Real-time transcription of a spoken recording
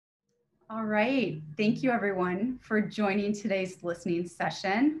All right. Thank you, everyone, for joining today's listening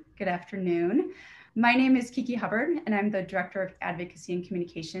session. Good afternoon. My name is Kiki Hubbard, and I'm the Director of Advocacy and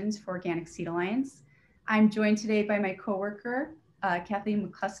Communications for Organic Seed Alliance. I'm joined today by my coworker, Kathleen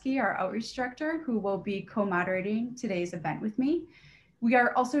McCluskey, our Outreach Director, who will be co-moderating today's event with me. We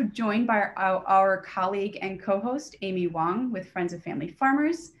are also joined by our colleague and co-host, Amy Wong, with Friends of Family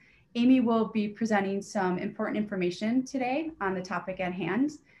Farmers. Amy will be presenting some important information today on the topic at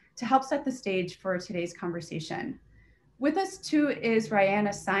hand to help set the stage for today's conversation. With us too is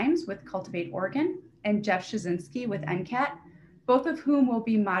Rihanna Symes with Cultivate Oregon and Jeff Shazinski with NCAT, both of whom will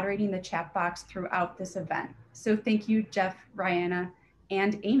be moderating the chat box throughout this event. So thank you, Jeff, Rihanna,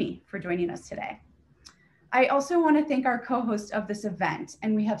 and Amy for joining us today. I also want to thank our co-hosts of this event,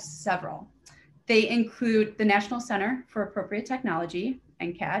 and we have several. They include the National Center for Appropriate Technology,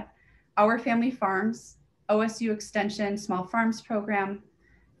 NCAT, Our Family Farms, OSU Extension Small Farms Program,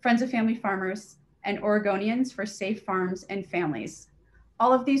 Friends of Family Farmers, and Oregonians for Safe Farms and Families.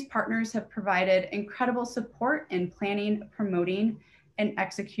 All of these partners have provided incredible support in planning, promoting, and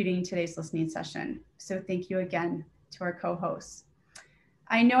executing today's listening session. So thank you again to our co-hosts.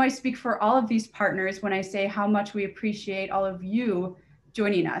 I know I speak for all of these partners when I say how much we appreciate all of you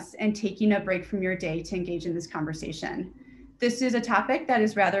joining us and taking a break from your day to engage in this conversation. This is a topic that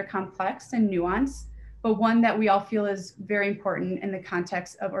is rather complex and nuanced, but one that we all feel is very important in the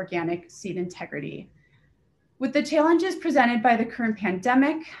context of organic seed integrity. With the challenges presented by the current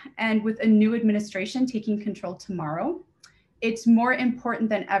pandemic and with a new administration taking control tomorrow, it's more important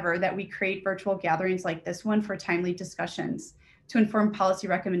than ever that we create virtual gatherings like this one for timely discussions to inform policy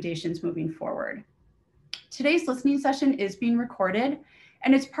recommendations moving forward. Today's listening session is being recorded,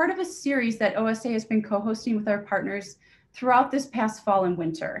 and it's part of a series that OSA has been co-hosting with our partners throughout this past fall and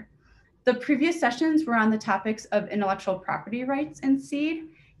winter. The previous sessions were on the topics of intellectual property rights in seed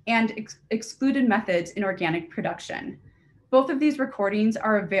and excluded methods in organic production. Both of these recordings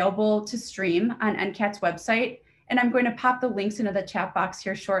are available to stream on NCAT's website, and I'm going to pop the links into the chat box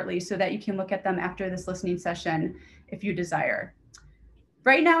here shortly so that you can look at them after this listening session if you desire.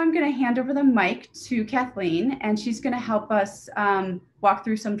 Right now, I'm going to hand over the mic to Kathleen, and she's going to help us walk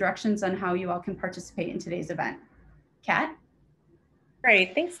through some directions on how you all can participate in today's event. Kat?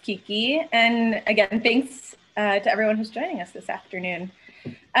 Great, thanks, Kiki. And again, thanks to everyone who's joining us this afternoon.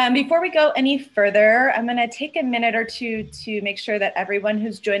 Before we go any further, I'm gonna take a minute or two to make sure that everyone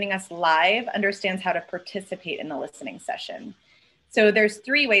who's joining us live understands how to participate in the listening session. So there's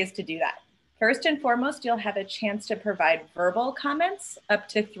 3 ways to do that. First and foremost, you'll have a chance to provide verbal comments up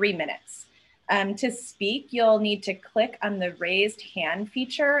to 3 minutes. To speak, you'll need to click on the raised hand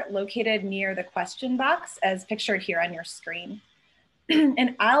feature located near the question box as pictured here on your screen.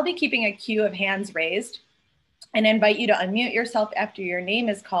 And I'll be keeping a queue of hands raised and invite you to unmute yourself after your name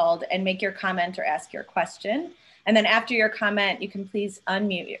is called and make your comment or ask your question. And then after your comment, you can please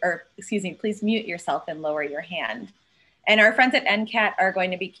please mute yourself and lower your hand. And our friends at NCAT are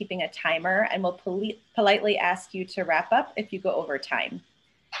going to be keeping a timer and will politely ask you to wrap up if you go over time.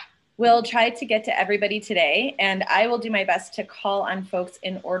 We'll try to get to everybody today, and I will do my best to call on folks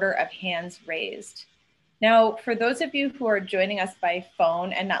in order of hands raised. Now, for those of you who are joining us by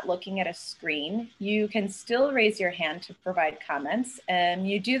phone and not looking at a screen, you can still raise your hand to provide comments. And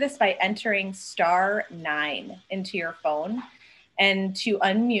you do this by entering *9 into your phone. And to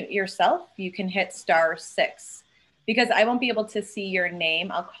unmute yourself, you can hit *6. Because I won't be able to see your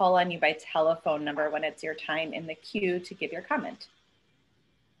name, I'll call on you by telephone number when it's your time in the queue to give your comment.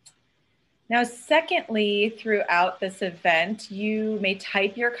 Now, secondly, throughout this event, you may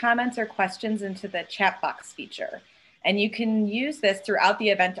type your comments or questions into the chat box feature. And you can use this throughout the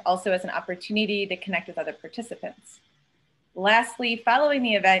event also as an opportunity to connect with other participants. Lastly, following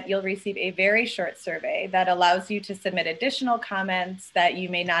the event, you'll receive a very short survey that allows you to submit additional comments that you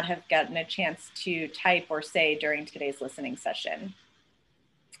may not have gotten a chance to type or say during today's listening session.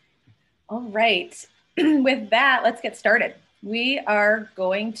 All right, with that, let's get started. We are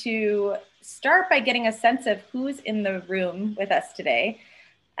going to start by getting a sense of who's in the room with us today.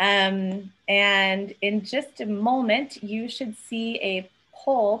 And in just a moment, you should see a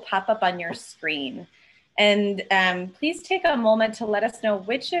poll pop up on your screen. And please take a moment to let us know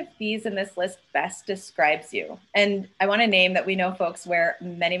which of these in this list best describes you. And I want to name that we know folks wear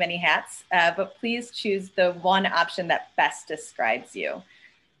many, many hats, but please choose the one option that best describes you.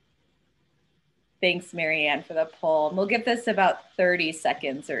 Thanks, Marianne, for the poll. And we'll give this about 30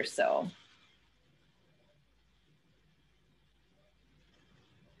 seconds or so.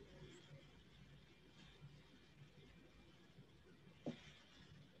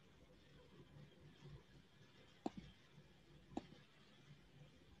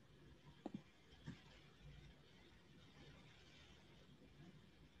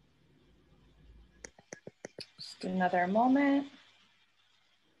 another moment.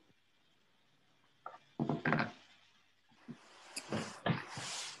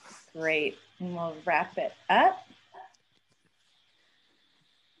 Great, and we'll wrap it up.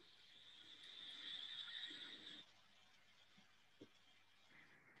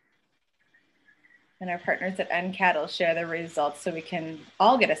 And our partners at NCAT will share the results so we can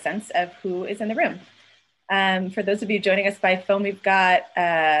all get a sense of who is in the room. For those of you joining us by phone, we've got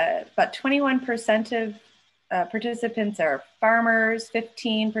about 21% of participants are farmers,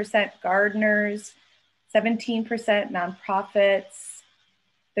 15% gardeners, 17% nonprofits,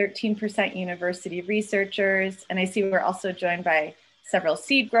 13% university researchers. And I see we're also joined by several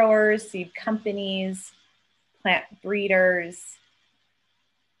seed growers, seed companies, plant breeders,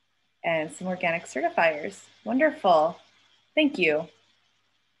 and some organic certifiers. Wonderful. Thank you.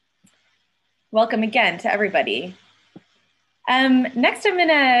 Welcome again to everybody. Next,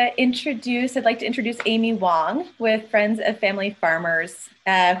 I'd like to introduce Amy Wong with Friends of Family Farmers,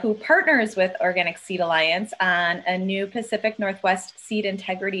 who partners with Organic Seed Alliance on a new Pacific Northwest seed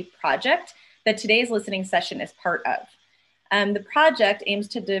integrity project that today's listening session is part of. The project aims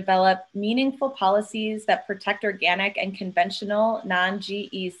to develop meaningful policies that protect organic and conventional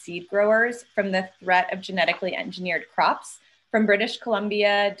non-GE seed growers from the threat of genetically engineered crops from British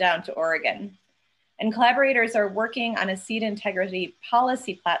Columbia down to Oregon. And collaborators are working on a seed integrity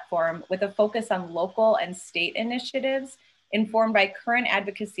policy platform with a focus on local and state initiatives informed by current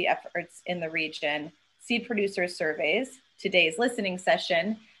advocacy efforts in the region, seed producer surveys, today's listening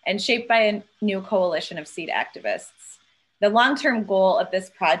session, and shaped by a new coalition of seed activists. The long-term goal of this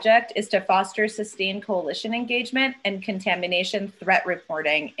project is to foster sustained coalition engagement and contamination threat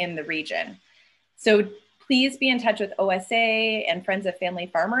reporting in the region. So please be in touch with OSA and Friends of Family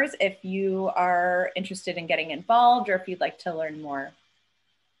Farmers if you are interested in getting involved or if you'd like to learn more.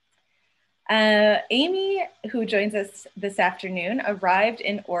 Amy, who joins us this afternoon, arrived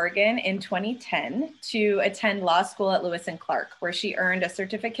in Oregon in 2010 to attend law school at Lewis and Clark, where she earned a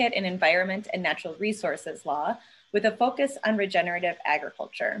certificate in environment and natural resources law with a focus on regenerative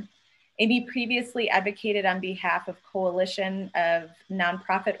agriculture. Amy previously advocated on behalf of coalition of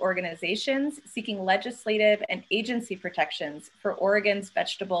nonprofit organizations seeking legislative and agency protections for Oregon's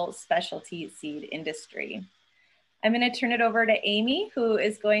vegetable specialty seed industry. I'm going to turn it over to Amy, who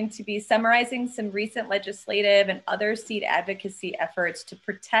is going to be summarizing some recent legislative and other seed advocacy efforts to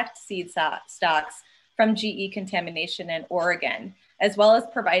protect seed stocks from GE contamination in Oregon, as well as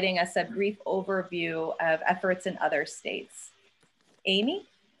providing us a brief overview of efforts in other states. Amy?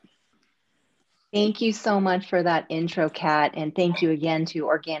 Thank you so much for that intro, Kat, and thank you again to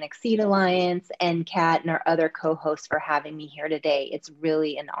Organic Seed Alliance, NCAT, and our other co-hosts for having me here today. It's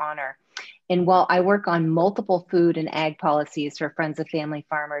really an honor. And while I work on multiple food and ag policies for Friends of Family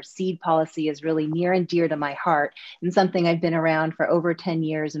Farmers, seed policy is really near and dear to my heart and something I've been around for over 10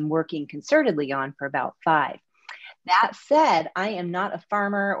 years and working concertedly on for about 5. That said, I am not a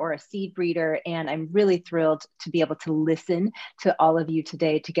farmer or a seed breeder, and I'm really thrilled to be able to listen to all of you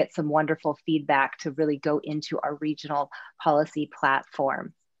today to get some wonderful feedback to really go into our regional policy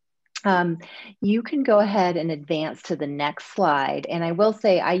platform. You can go ahead and advance to the next slide. And I will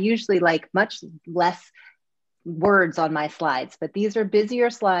say I usually like much less words on my slides, but these are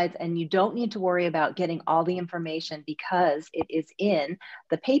busier slides and you don't need to worry about getting all the information because it is in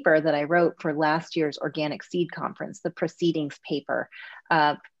the paper that I wrote for last year's Organic Seed Conference, the proceedings paper.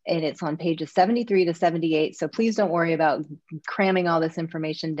 And it's on pages 73 to 78. So please don't worry about cramming all this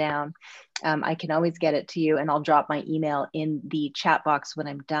information down. I can always get it to you and I'll drop my email in the chat box when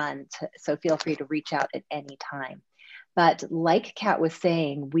I'm done. So feel free to reach out at any time. But like Kat was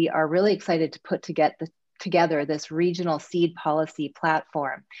saying, we are really excited to put together this regional seed policy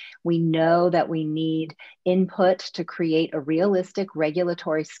platform. We know that we need input to create a realistic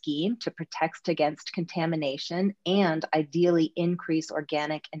regulatory scheme to protect against contamination and ideally increase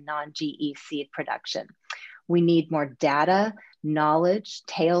organic and non-GE seed production. We need more data, knowledge,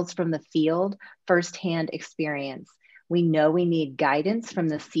 tales from the field, firsthand experience. We know we need guidance from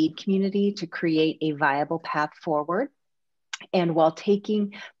the seed community to create a viable path forward. And while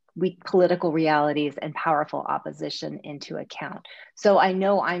taking weak political realities and powerful opposition into account. So I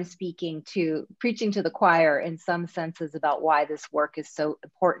know I'm preaching to the choir in some senses about why this work is so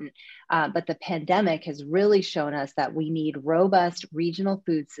important, but the pandemic has really shown us that we need robust regional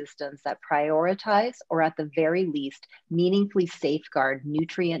food systems that prioritize, or at the very least, meaningfully safeguard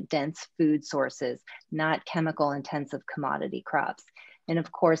nutrient-dense food sources, not chemical-intensive commodity crops. And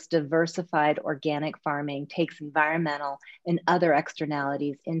of course, diversified organic farming takes environmental and other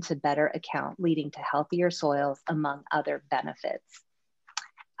externalities into better account, leading to healthier soils, among other benefits.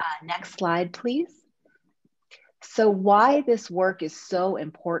 Next slide, please. So why this work is so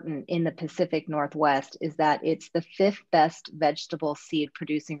important in the Pacific Northwest is that it's the 5th best vegetable seed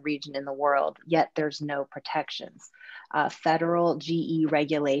producing region in the world, yet there's no protections. Federal GE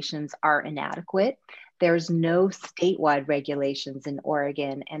regulations are inadequate. There's no statewide regulations in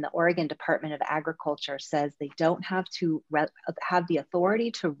Oregon, and the Oregon Department of Agriculture says they don't have the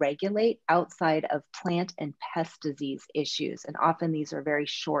authority to regulate outside of plant and pest disease issues, and often these are very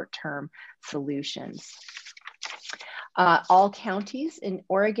short-term solutions. All counties in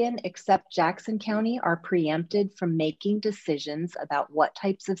Oregon except Jackson County are preempted from making decisions about what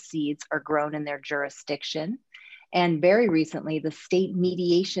types of seeds are grown in their jurisdiction. And very recently, the state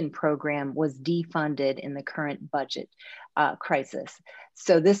mediation program was defunded in the current budget crisis.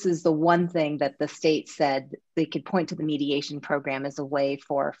 So this is the one thing that the state said they could point to the mediation program as a way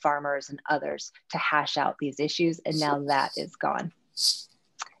for farmers and others to hash out these issues, and now that is gone.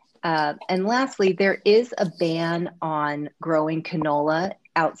 And lastly, there is a ban on growing canola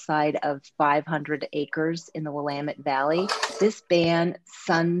outside of 500 acres in the Willamette Valley. This ban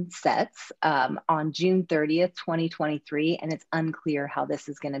sunsets on June 30th, 2023, and it's unclear how this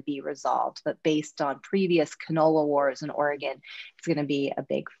is going to be resolved. But based on previous canola wars in Oregon, it's going to be a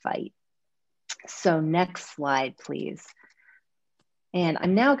big fight. So next slide, please. And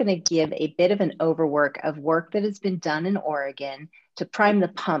I'm now going to give a bit of an overwork of work that has been done in Oregon to prime the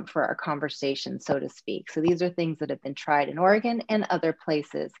pump for our conversation, so to speak. So these are things that have been tried in Oregon and other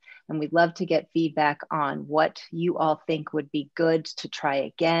places. And we'd love to get feedback on what you all think would be good to try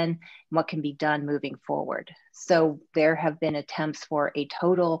again, and what can be done moving forward. So there have been attempts for a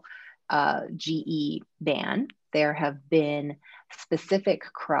total GE ban. There have been specific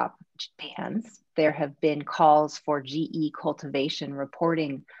crop bans. There have been calls for GE cultivation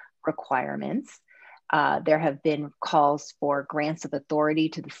reporting requirements. There have been calls for grants of authority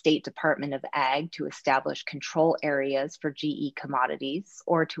to the State Department of Ag to establish control areas for GE commodities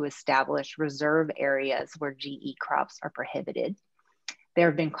or to establish reserve areas where GE crops are prohibited. There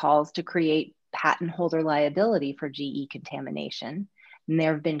have been calls to create patent holder liability for GE contamination. And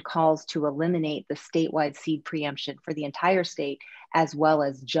there have been calls to eliminate the statewide seed preemption for the entire state, as well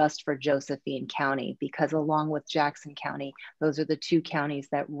as just for Josephine County, because along with Jackson County, those are the two counties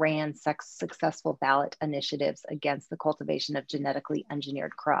that ran successful ballot initiatives against the cultivation of genetically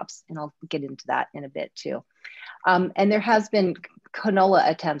engineered crops. And I'll get into that in a bit too. And there has been canola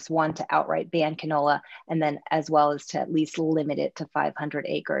attempts, one to outright ban canola, and then as well as to at least limit it to 500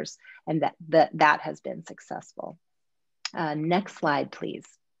 acres. And that has been successful. Next slide, please.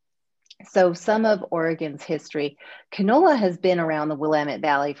 So some of Oregon's history. Canola has been around the Willamette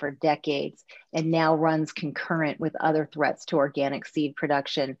Valley for decades and now runs concurrent with other threats to organic seed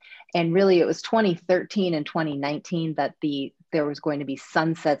production. And really it was 2013 and 2019 that there was going to be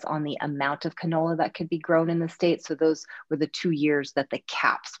sunsets on the amount of canola that could be grown in the state. So those were the 2 years that the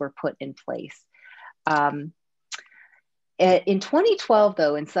caps were put in place. In 2012,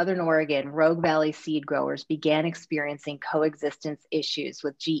 though, in Southern Oregon, Rogue Valley seed growers began experiencing coexistence issues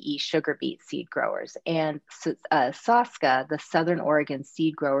with GE sugar beet seed growers. And SOSCA, the Southern Oregon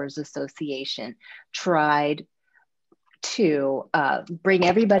Seed Growers Association, tried to bring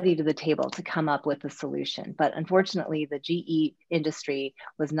everybody to the table to come up with a solution. But unfortunately, the GE industry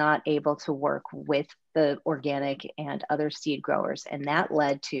was not able to work with the organic and other seed growers. And that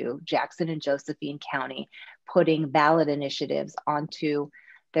led to Jackson and Josephine County putting ballot initiatives onto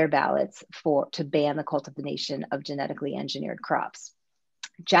their ballots to ban the cultivation of genetically engineered crops.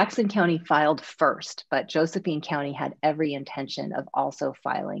 Jackson County filed first, but Josephine County had every intention of also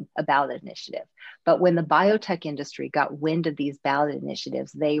filing a ballot initiative. But when the biotech industry got wind of these ballot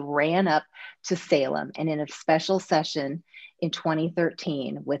initiatives, they ran up to Salem, and in a special session in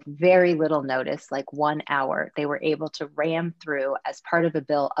 2013, with very little notice, like 1 hour, they were able to ram through, as part of a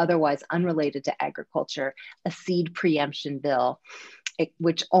bill otherwise unrelated to agriculture, a seed preemption bill,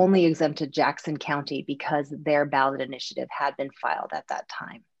 which only exempted Jackson County because their ballot initiative had been filed at that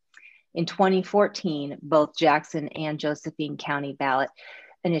time. In 2014, both Jackson and Josephine County ballot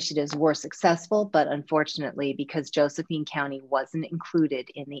initiatives were successful, but unfortunately, because Josephine County wasn't included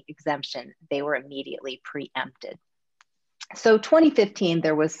in the exemption, they were immediately preempted. So 2015,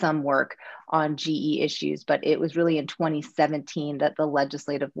 there was some work on GE issues, but it was really in 2017 that the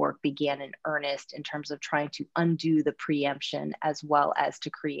legislative work began in earnest in terms of trying to undo the preemption as well as to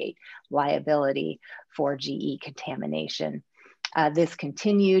create liability for GE contamination. This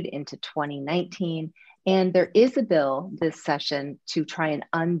continued into 2019, and there is a bill this session to try and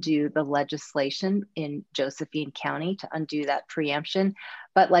undo the legislation in Josephine County to undo that preemption.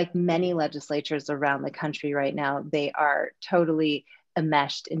 But like many legislatures around the country right now, they are totally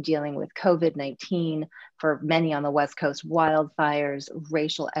enmeshed in dealing with COVID-19, for many on the West Coast, wildfires,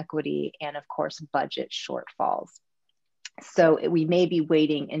 racial equity, and of course, budget shortfalls. So we may be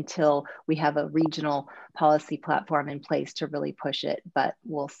waiting until we have a regional policy platform in place to really push it, but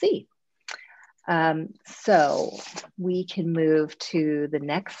we'll see. So we can move to the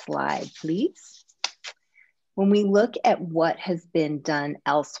next slide, please. When we look at what has been done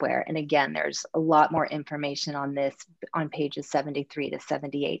elsewhere, and again, there's a lot more information on this on pages 73 to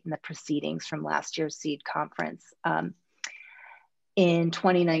 78 in the proceedings from last year's SEED conference. In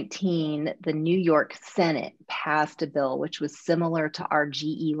 2019, the New York Senate passed a bill which was similar to our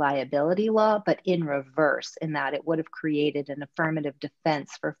GE liability law, but in reverse, in that it would have created an affirmative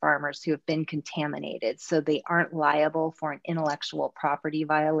defense for farmers who have been contaminated. So they aren't liable for an intellectual property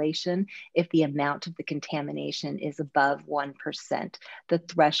violation if the amount of the contamination is above 1%, the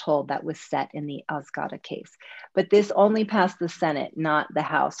threshold that was set in the Osgata case. But this only passed the Senate, not the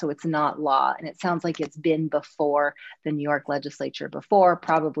House, so it's not law. And it sounds like it's been before the New York legislature before,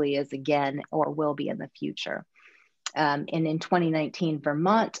 probably is again, or will be in the future. And in 2019,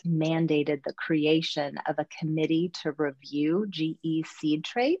 Vermont mandated the creation of a committee to review GE seed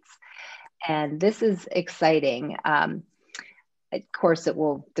traits. And this is exciting. Of course, it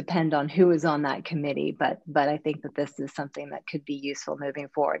will depend on who is on that committee, but I think that this is something that could be useful moving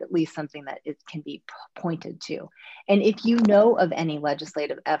forward, at least something that it can be pointed to. And if you know of any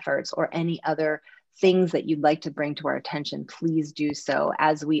legislative efforts or any other things that you'd like to bring to our attention, please do so.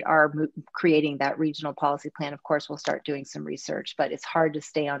 As we are creating that regional policy plan, of course, we'll start doing some research, but it's hard to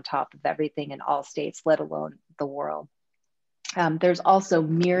stay on top of everything in all states, let alone the world. There's also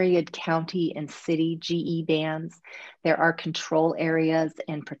myriad county and city GE bans. There are control areas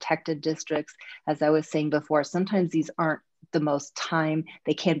and protected districts. As I was saying before, sometimes these aren't the most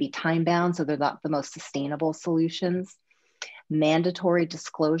they can be time bound, so they're not the most sustainable solutions. Mandatory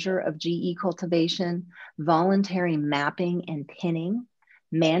disclosure of GE cultivation, voluntary mapping and pinning,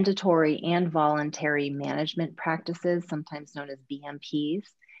 mandatory and voluntary management practices, sometimes known as BMPs,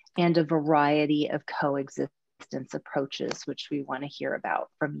 and a variety of coexistence approaches, which we want to hear about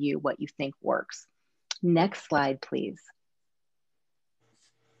from you, what you think works. Next slide, please.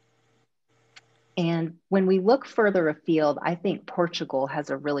 And when we look further afield, I think Portugal has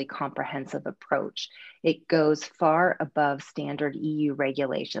a really comprehensive approach. It goes far above standard EU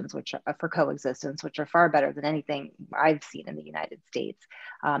regulations, which are for coexistence, which are far better than anything I've seen in the United States.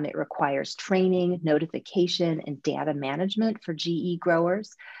 It requires training, notification, and data management for GE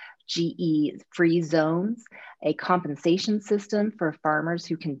growers, GE-free zones, a compensation system for farmers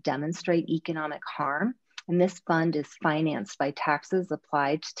who can demonstrate economic harm. And this fund is financed by taxes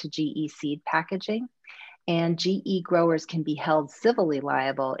applied to GE seed packaging. And GE growers can be held civilly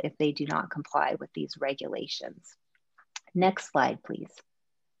liable if they do not comply with these regulations. Next slide, please.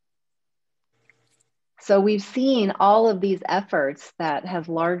 So we've seen all of these efforts that have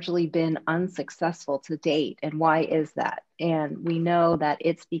largely been unsuccessful to date. And why is that? And we know that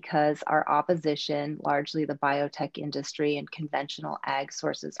it's because our opposition, largely the biotech industry and conventional ag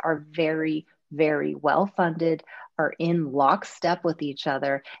sources, are very, very well funded, are in lockstep with each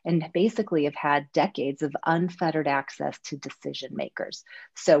other, and basically have had decades of unfettered access to decision makers.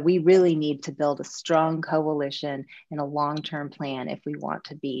 So we really need to build a strong coalition and a long-term plan if we want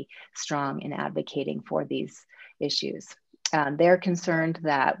to be strong in advocating for these issues. They're concerned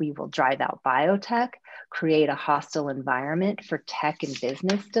that we will drive out biotech, create a hostile environment for tech and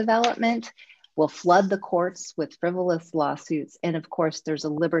business development, will flood the courts with frivolous lawsuits. And of course, there's a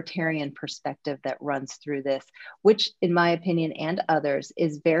libertarian perspective that runs through this, which in my opinion and others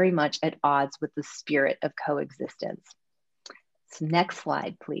is very much at odds with the spirit of coexistence. So next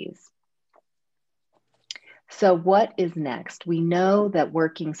slide, please. So what is next? We know that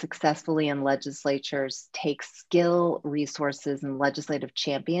working successfully in legislatures takes skill, resources, and legislative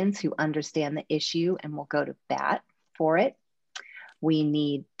champions who understand the issue and will go to bat for it. We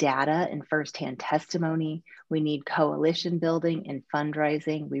need data and firsthand testimony. We need coalition building and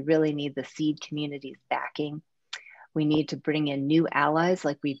fundraising. We really need the seed community's backing. We need to bring in new allies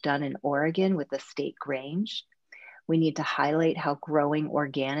like we've done in Oregon with the state Grange. We need to highlight how growing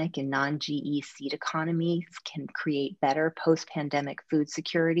organic and non-GE seed economies can create better post-pandemic food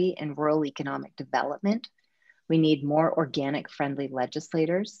security and rural economic development. We need more organic-friendly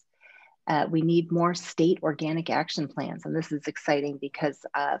legislators. We need more state organic action plans. And this is exciting because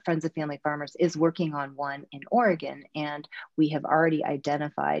Friends of Family Farmers is working on one in Oregon, and we have already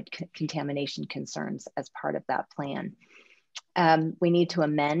identified contamination concerns as part of that plan. We need to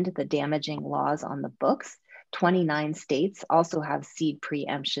amend the damaging laws on the books. 29 states also have seed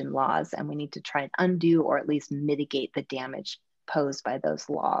preemption laws, and we need to try and undo or at least mitigate the damage posed by those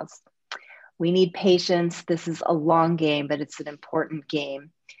laws. We need patience. This is a long game, but it's an important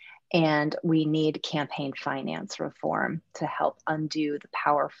game. And we need campaign finance reform to help undo the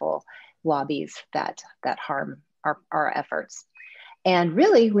powerful lobbies that harm our efforts. And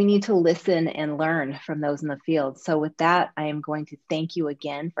really, we need to listen and learn from those in the field. So with that, I am going to thank you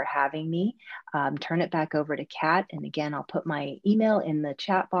again for having me. Turn it back over to Kat. And again, I'll put my email in the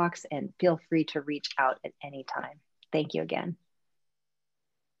chat box and feel free to reach out at any time. Thank you again.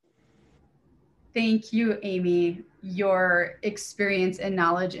 Thank you, Amy. Your experience and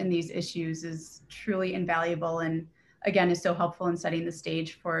knowledge in these issues is truly invaluable and again, is so helpful in setting the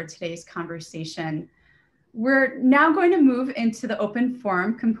stage for today's conversation. We're now going to move into the open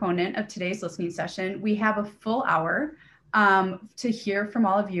forum component of today's listening session. We have a full hour to hear from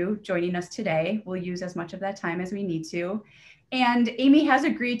all of you joining us today. We'll use as much of that time as we need to. And Amy has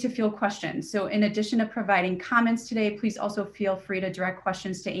agreed to field questions. So in addition to providing comments today, please also feel free to direct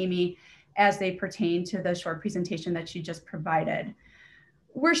questions to Amy as they pertain to the short presentation that she just provided.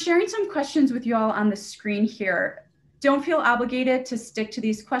 We're sharing some questions with you all on the screen here. Don't feel obligated to stick to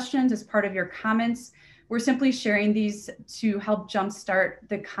these questions as part of your comments. We're simply sharing these to help jumpstart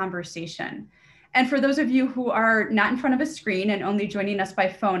the conversation. And for those of you who are not in front of a screen and only joining us by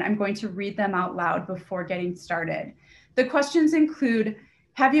phone, I'm going to read them out loud before getting started. The questions include,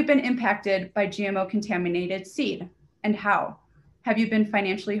 have you been impacted by GMO contaminated seed and how? Have you been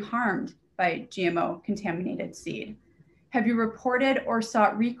financially harmed by GMO contaminated seed? Have you reported or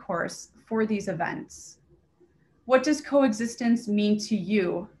sought recourse for these events? What does coexistence mean to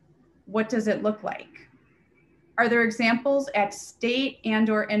you? What does it look like? Are there examples at state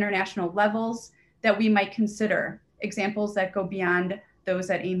and/or international levels that we might consider? Examples that go beyond those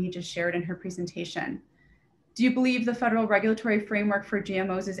that Amy just shared in her presentation. Do you believe the federal regulatory framework for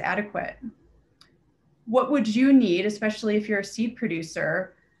GMOs is adequate? What would you need, especially if you're a seed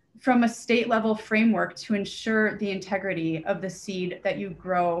producer, from a state level framework to ensure the integrity of the seed that you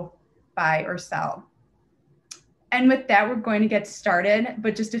grow, buy, or sell? And with that, we're going to get started,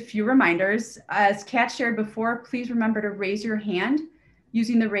 but just a few reminders. As Kat shared before, please remember to raise your hand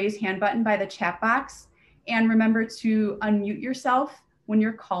using the raise hand button by the chat box. And remember to unmute yourself when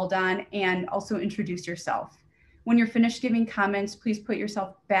you're called on and also introduce yourself. When you're finished giving comments, please put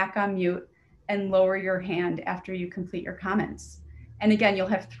yourself back on mute and lower your hand after you complete your comments. And again, you'll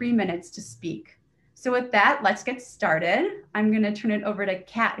have 3 minutes to speak. So with that, let's get started. I'm going to turn it over to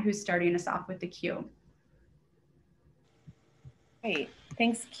Kat, who's starting us off with the cue. Great.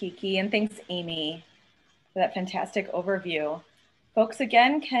 Thanks, Kiki, and thanks, Amy, for that fantastic overview. Folks,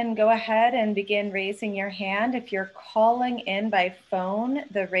 again, can go ahead and begin raising your hand. If you're calling in by phone,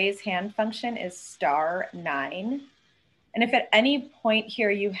 the raise hand function is *9. And if at any point here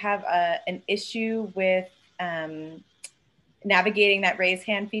you have an issue with navigating that raise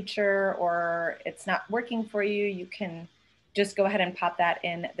hand feature or it's not working for you, you can just go ahead and pop that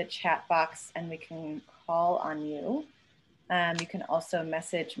in the chat box and we can call on you. You can also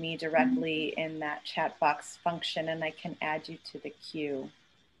message me directly in that chat box function and I can add you to the queue.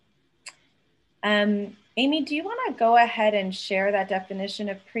 Amy, do you want to go ahead and share that definition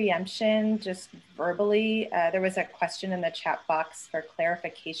of preemption just verbally? There was a question in the chat box for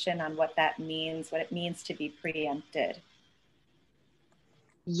clarification on what that means, what it means to be preempted.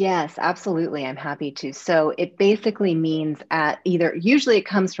 Yes, absolutely. I'm happy to. So it basically means usually it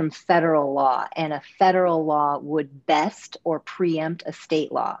comes from federal law, and a federal law would best or preempt a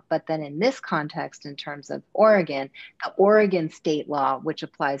state law. But then in this context, in terms of Oregon, the Oregon state law, which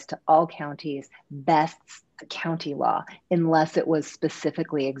applies to all counties, bests a county law unless it was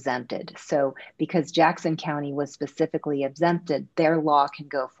specifically exempted. So because Jackson County was specifically exempted, their law can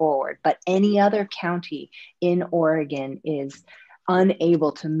go forward. But any other county in Oregon is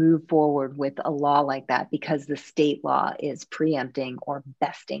unable to move forward with a law like that because the state law is preempting or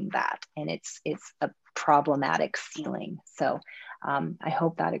besting that, and it's a problematic ceiling. So I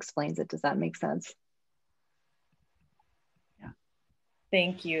hope that explains it. Does that make sense? Yeah.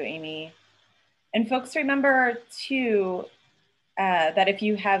 Thank you, Amy. And folks, remember too that if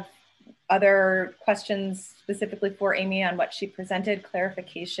you have other questions specifically for Amy on what she presented,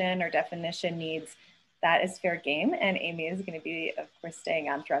 clarification or definition needs, that is fair game, and Amy is going to be, of course, staying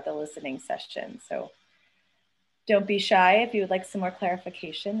on throughout the listening session. So don't be shy if you would like some more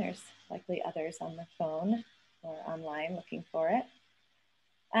clarification. There's likely others on the phone or online looking for it.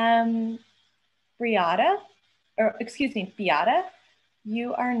 Beata,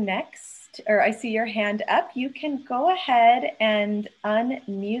 you are next, or I see your hand up. You can go ahead and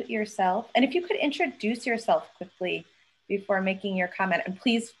unmute yourself. And if you could introduce yourself quickly before making your comment, and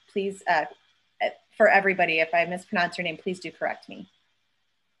please for everybody. If I mispronounce your name, please do correct me.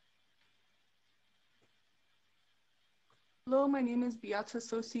 Hello, my name is Beata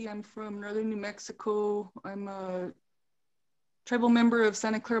Sosi. I'm from northern New Mexico. I'm a tribal member of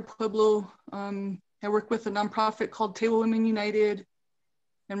Santa Clara Pueblo. I work with a nonprofit called Table Women United,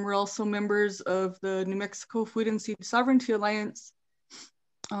 and we're also members of the New Mexico Food and Seed Sovereignty Alliance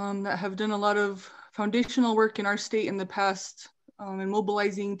that have done a lot of foundational work in our state in the past and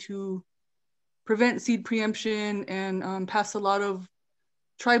mobilizing to prevent seed preemption and pass a lot of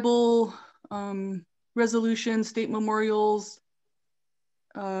tribal resolutions, state memorials,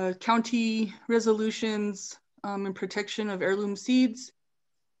 county resolutions in protection of heirloom seeds.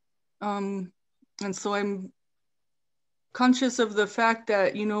 And so I'm conscious of the fact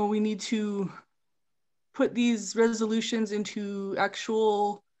that, you know, we need to put these resolutions into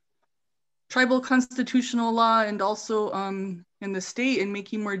actual tribal constitutional law and also in the state, and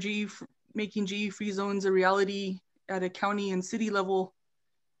making more making GE-free zones a reality at a county and city level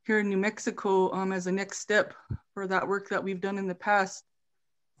here in New Mexico as a next step for that work that we've done in the past.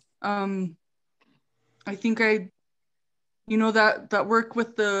 I think you know, that work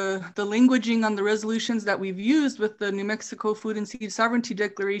with the languaging on the resolutions that we've used with the New Mexico Food and Seed Sovereignty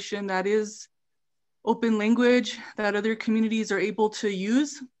Declaration, that is open language that other communities are able to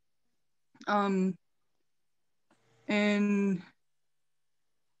use. And,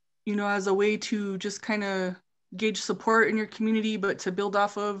 you know, as a way to just kind of gauge support in your community, but to build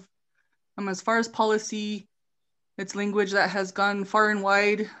off of. As far as policy, it's language that has gone far and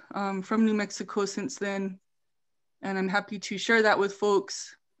wide from New Mexico since then. And I'm happy to share that with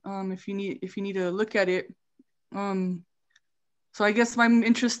folks if you need to look at it. So I guess I'm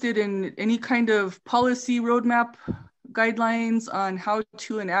interested in any kind of policy roadmap guidelines on how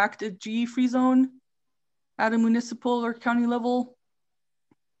to enact a GE-free zone at a municipal or county level,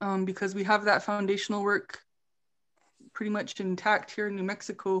 because we have that foundational work pretty much intact here in New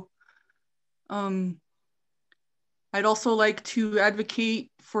Mexico. I'd also like to advocate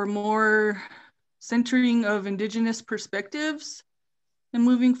for more centering of Indigenous perspectives and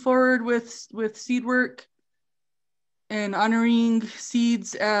moving forward with seed work and honoring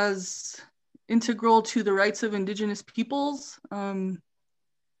seeds as integral to the rights of Indigenous peoples.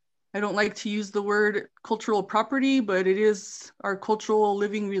 I don't like to use the word cultural property, but it is our cultural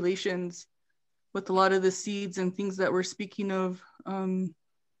living relations with a lot of the seeds and things that we're speaking of. And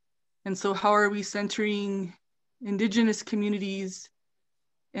so how are we centering Indigenous communities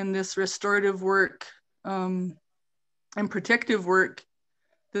in this restorative work and protective work,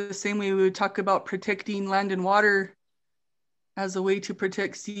 the same way we would talk about protecting land and water as a way to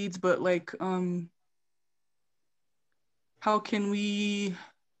protect seeds, but like, how can we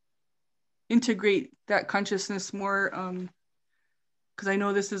integrate that consciousness more? Because I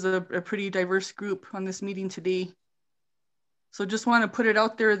know this is a pretty diverse group on this meeting today. So just want to put it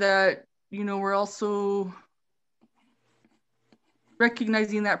out there that, you know, we're also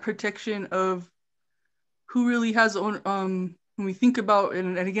recognizing that protection of who really has own, when we think about,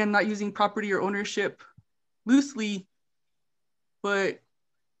 and again, not using property or ownership loosely, but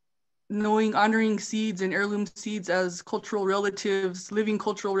knowing, honoring seeds and heirloom seeds as cultural relatives, living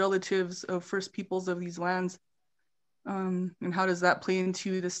cultural relatives of First Peoples of these lands. And how does that play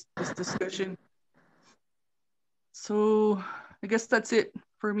into this discussion? So I guess that's it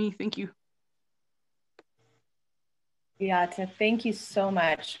for me. Thank you. Beata, thank you so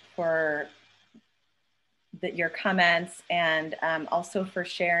much for your comments, and also for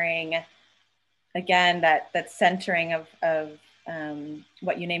sharing, again, that centering of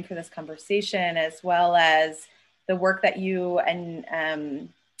what you named for this conversation, as well as the work that you and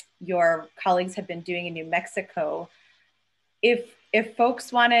your colleagues have been doing in New Mexico. If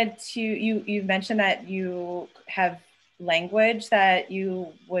folks wanted to, you mentioned that you have language that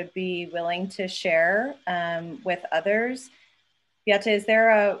you would be willing to share with others. Beata, is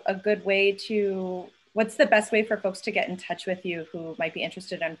there a good way to, what's the best way for folks to get in touch with you who might be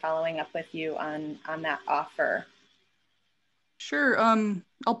interested in following up with you on that offer? Sure,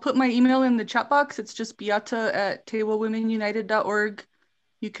 I'll put my email in the chat box. It's just beata@tablewomenunited.org.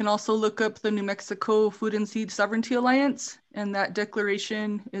 You can also look up the New Mexico Food and Seed Sovereignty Alliance, and that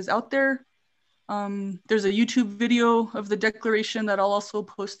declaration is out there. There's a YouTube video of the declaration that I'll also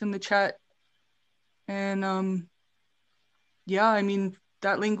post in the chat. And yeah, I mean,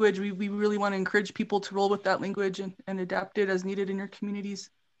 that language, we really want to encourage people to roll with that language and adapt it as needed in your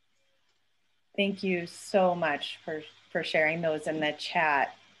communities. Thank you so much for sharing those in the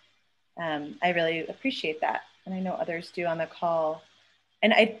chat. I really appreciate that. And I know others do on the call.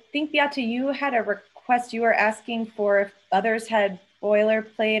 And I think, Beata, you had a request. You were asking for if others had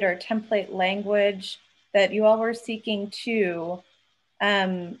boilerplate or template language that you all were seeking too.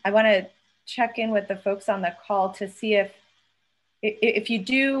 I want to check in with the folks on the call to see if you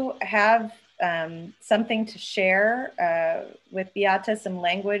do have something to share with Beata, some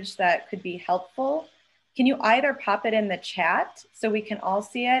language that could be helpful. Can you either pop it in the chat so we can all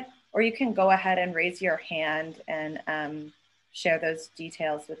see it, or you can go ahead and raise your hand and share those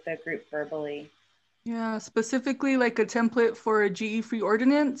details with the group verbally. Yeah, specifically like a template for a GE-free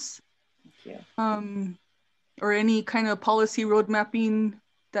ordinance. Thank you. Or any kind of policy road mapping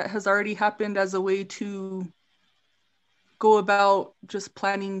that has already happened as a way to go about just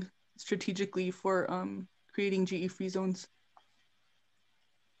planning strategically for creating GE-free zones.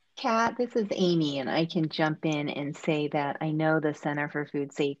 Kat, this is Amy, and I can jump in and say that I know the Center for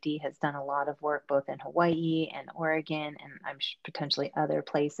Food Safety has done a lot of work both in Hawaii and Oregon, and I'm potentially other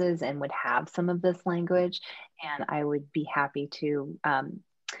places, and would have some of this language. And I would be happy to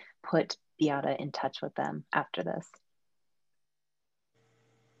put Beata in touch with them after this.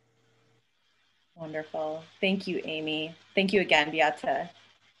 Wonderful. Thank you, Amy. Thank you again, Beata.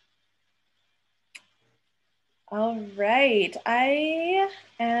 All right, I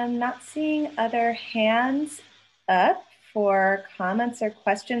am not seeing other hands up for comments or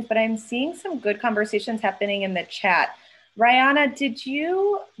questions, but I'm seeing some good conversations happening in the chat. Rihanna, did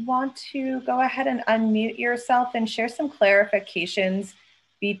you want to go ahead and unmute yourself and share some clarifications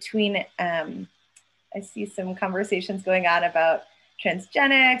between, I see some conversations going on about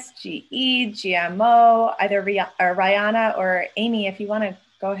transgenics, GE, GMO, either Rihanna or Amy, if you want to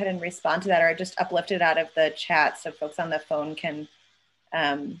go ahead and respond to that, or just uplift it out of the chat so folks on the phone can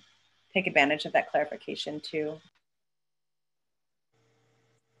take advantage of that clarification too.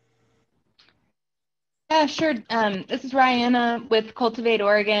 Yeah, sure. This is Rihanna with Cultivate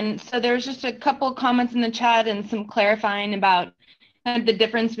Oregon. So there's just a couple comments in the chat and some clarifying about kind of the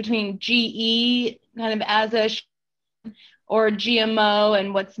difference between GE kind of as a or GMO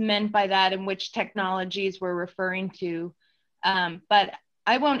and what's meant by that and which technologies we're referring to. But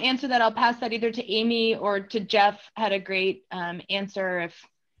I won't answer that. I'll pass that either to Amy or to Jeff. Had a great answer if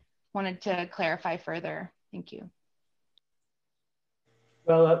wanted to clarify further. Thank you.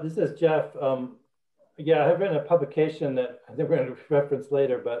 Well, this is Jeff. Yeah, I have written a publication that I think we're going to reference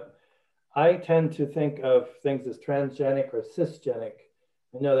later, but I tend to think of things as transgenic or cisgenic.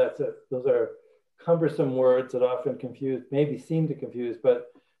 I know those are cumbersome words that often confuse, maybe seem to confuse,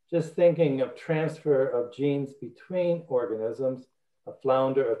 but just thinking of transfer of genes between organisms, a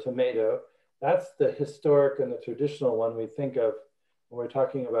flounder, a tomato, that's the historic and the traditional one we think of when we're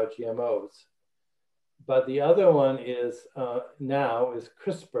talking about GMOs. But the other one is now is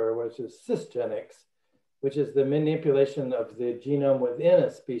CRISPR, which is cisgenics, which is the manipulation of the genome within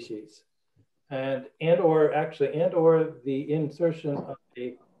a species, and or the insertion of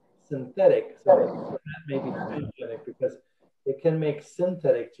a synthetic. So that may be transgenic because it can make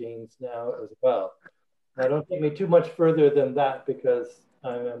synthetic genes now as well. Now, don't take me too much further than that because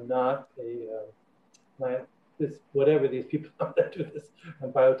I am not a whatever these people are that do this,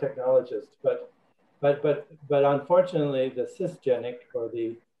 I'm biotechnologist. But unfortunately, the cisgenic or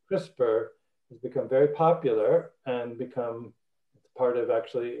the CRISPR has become very popular and become part of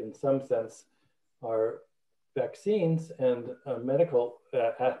actually, in some sense, our vaccines and medical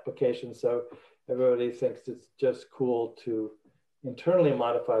applications. So everybody thinks it's just cool to internally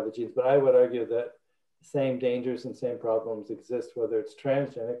modify the genes, but I would argue that the same dangers and same problems exist, whether it's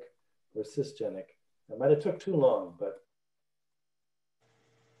transgenic or cisgenic. It might have took too long, but.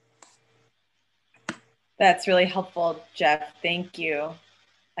 That's really helpful, Jeff. Thank you.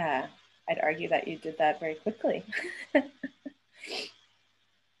 I'd argue that you did that very quickly.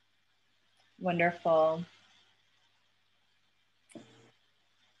 Wonderful.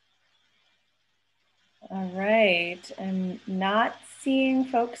 All right, I'm not seeing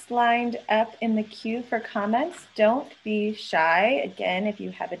folks lined up in the queue for comments. Don't be shy. Again, if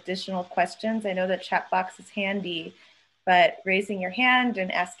you have additional questions, I know the chat box is handy, but raising your hand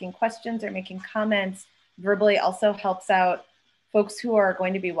and asking questions or making comments verbally also helps out folks who are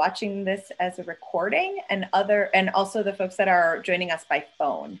going to be watching this as a recording and also the folks that are joining us by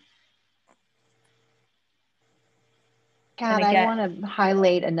phone. Kat, I want to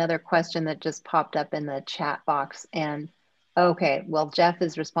highlight another question that just popped up in the chat box. And okay, well, Jeff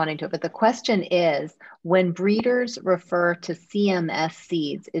is responding to it, but the question is, when breeders refer to CMS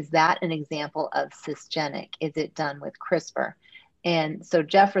seeds, is that an example of cisgenic? Is it done with CRISPR? And so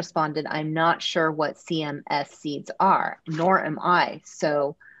Jeff responded, I'm not sure what CMS seeds are, nor am I.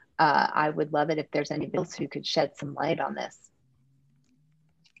 So I would love it if there's anybody else who could shed some light on this.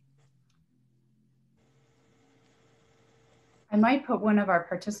 I might put one of our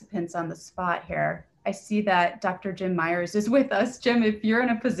participants on the spot here. I see that Dr. Jim Myers is with us. Jim, if you're in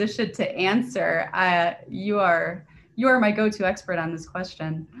a position to answer, you are my go-to expert on this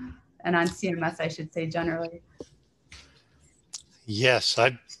question, and on CMS, I should say generally. Yes,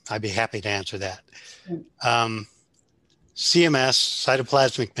 I'd be happy to answer that. CMS,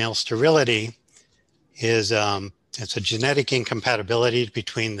 cytoplasmic male sterility, is it's a genetic incompatibility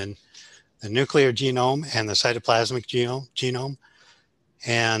between the nuclear genome and the cytoplasmic genome,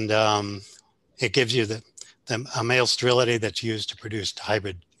 and it gives you a male sterility that's used to produce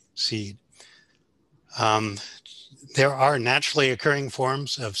hybrid seed. There are naturally occurring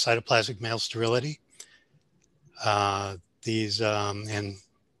forms of cytoplasmic male sterility. These, in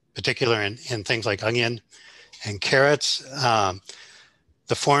particular, in things like onion and carrots,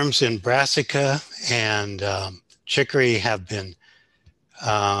 the forms in brassica and chicory have been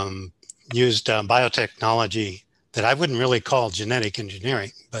used biotechnology that I wouldn't really call genetic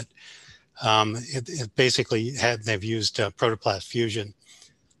engineering, but it basically they've used protoplast fusion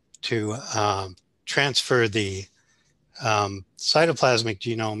to transfer the cytoplasmic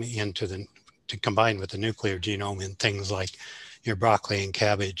genome to combine with the nuclear genome in things like your broccoli and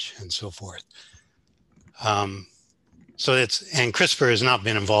cabbage and so forth. And CRISPR has not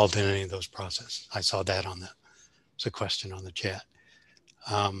been involved in any of those processes. I saw that it's a question on the chat.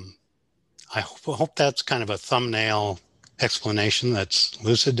 I hope that's kind of a thumbnail explanation that's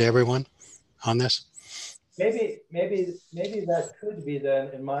lucid to everyone on this. Maybe that could be then,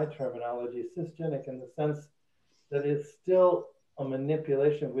 in my terminology, cisgenic in the sense that it's still a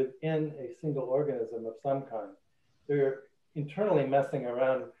manipulation within a single organism of some kind. So you're internally messing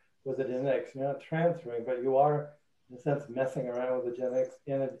around with the genetics. You're not transferring, but you are, in a sense, messing around with the genetics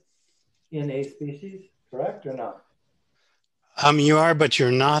in a species, correct or not? You are, but you're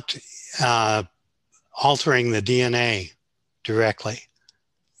not altering the DNA directly.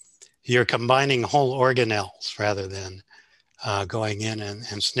 You're combining whole organelles rather than going in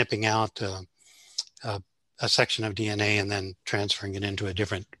and snipping out a section of DNA and then transferring it into a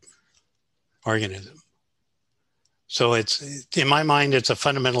different organism. So in my mind, it's a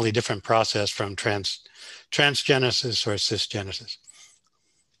fundamentally different process from transgenesis or cisgenesis.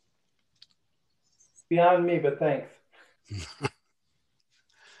 Beyond me, but thanks.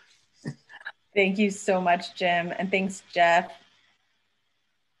 Thank you so much, Jim, and thanks, Jeff.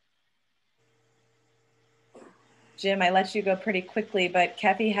 Jim, I let you go pretty quickly, but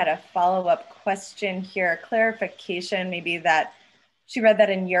Kathy had a follow-up question here, clarification maybe that she read that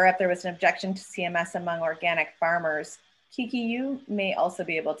in Europe there was an objection to CMS among organic farmers. Kiki, you may also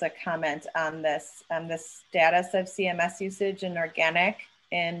be able to comment on this, the status of CMS usage in organic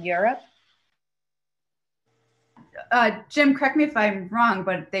in Europe. Jim, correct me if I'm wrong,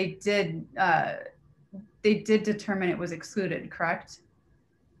 but they did determine it was excluded, correct?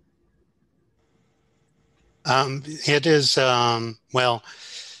 It is, well,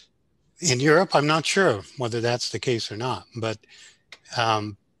 in Europe, I'm not sure whether that's the case or not, but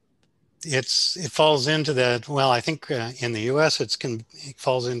it falls into that. Well, I think in the US, it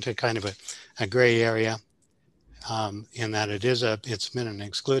falls into kind of a gray area in that it's been an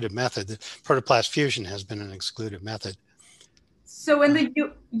excluded method. The protoplast fusion has been an excluded method. So in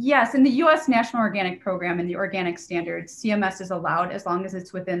the US National Organic Program and the organic standards, CMS is allowed as long as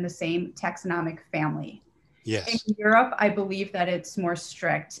it's within the same taxonomic family. Yes. In Europe, I believe that it's more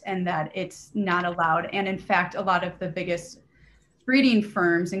strict and that it's not allowed. And in fact, a lot of the biggest breeding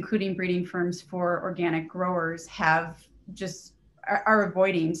firms, including breeding firms for organic growers, are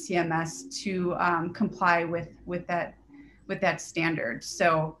avoiding CMS to comply with that standard.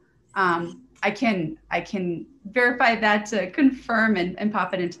 So I can verify that to confirm and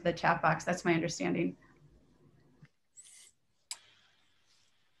pop it into the chat box. That's my understanding.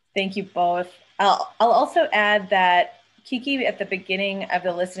 Thank you both. I'll also add that Kiki at the beginning of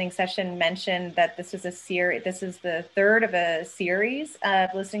the listening session mentioned that this was a series. This is the third of a series of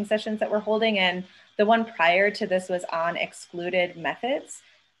listening sessions that we're holding, and the one prior to this was on excluded methods,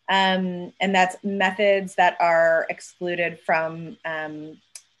 and that's methods that are excluded from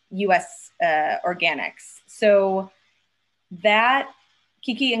U.S. organics. So that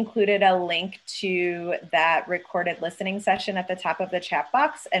Kiki included a link to that recorded listening session at the top of the chat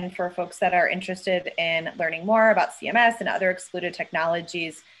box. And for folks that are interested in learning more about CMS and other excluded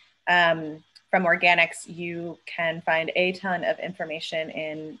technologies from organics, you can find a ton of information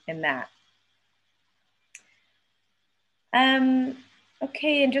in that.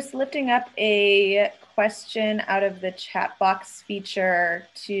 Okay, and just lifting up a question out of the chat box feature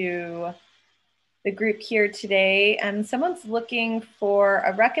to the group here today. Someone's looking for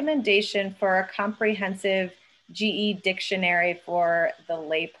a recommendation for a comprehensive GE dictionary for the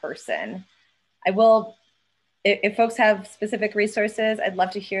layperson. I will, if folks have specific resources, I'd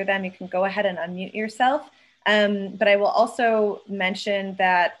love to hear them. You can go ahead and unmute yourself. But I will also mention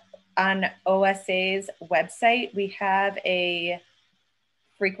that on OSA's website, we have a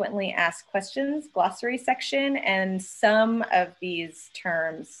frequently asked questions glossary section, and some of these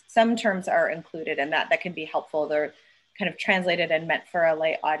terms, some terms are included in that can be helpful. They're kind of translated and meant for a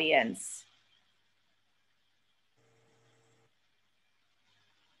lay audience.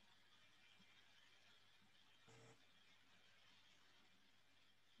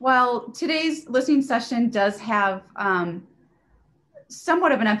 Well, today's listening session does have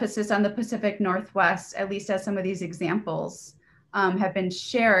somewhat of an emphasis on the Pacific Northwest, at least as some of these examples have been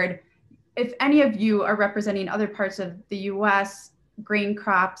shared. If any of you are representing other parts of the US, grain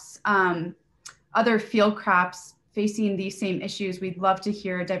crops, other field crops facing these same issues, we'd love to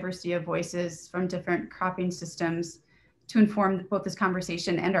hear a diversity of voices from different cropping systems to inform both this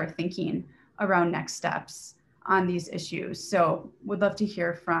conversation and our thinking around next steps on these issues. So would love to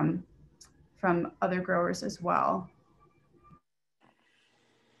hear from other growers as well.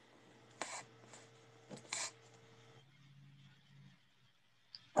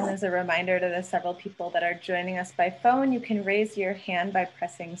 And as a reminder to the several people that are joining us by phone, you can raise your hand by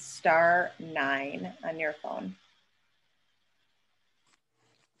pressing *9 on your phone.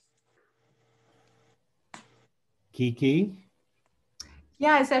 Kiki?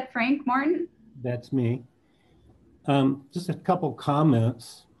 Yeah, is that Frank Martin? That's me. Just a couple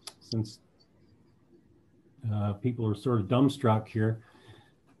comments since people are sort of dumbstruck here.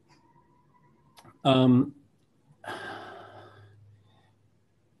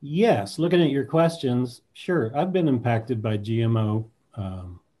 Yes, looking at your questions, sure, I've been impacted by GMO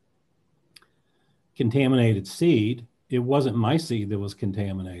contaminated seed. It wasn't my seed that was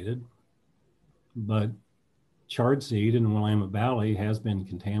contaminated, but chard seed in the Willamette Valley has been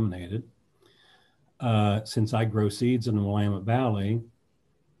contaminated. Since I grow seeds in the Willamette Valley,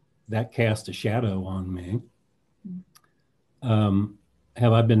 that cast a shadow on me.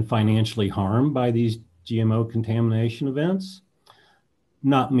 Have I been financially harmed by these GMO contamination events?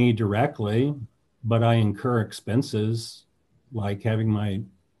 Not me directly, but I incur expenses like having my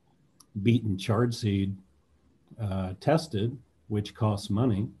beet and chard seed tested, which costs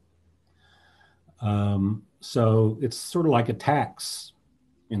money. So it's sort of like a tax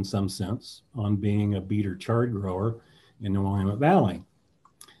in some sense on being a beet or chard grower in the Willamette Valley.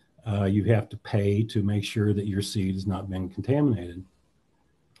 You have to pay to make sure that your seed has not been contaminated.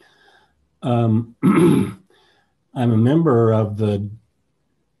 I'm a member of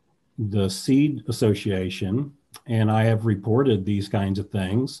the Seed Association, and I have reported these kinds of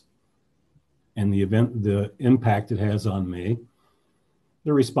things and the impact it has on me.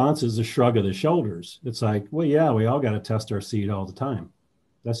 The response is a shrug of the shoulders. It's like, well, yeah, we all got to test our seed all the time.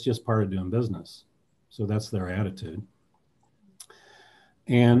 That's just part of doing business. So that's their attitude.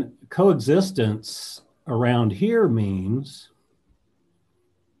 And coexistence around here means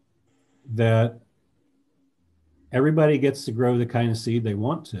that everybody gets to grow the kind of seed they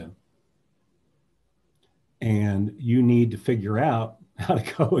want to. And you need to figure out how to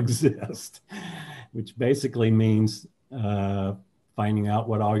coexist, which basically means finding out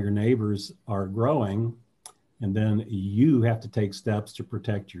what all your neighbors are growing, and then you have to take steps to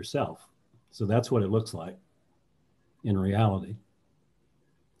protect yourself. So that's what it looks like in reality.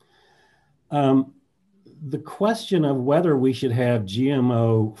 The question of whether we should have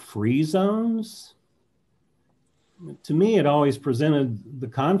GMO-free zones, to me, it always presented the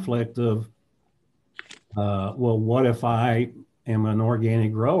conflict of, well, what if I am an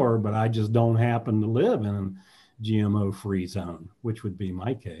organic grower, but I just don't happen to live in a GMO-free zone, which would be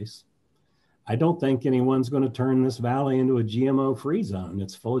my case. I don't think anyone's going to turn this valley into a GMO-free zone.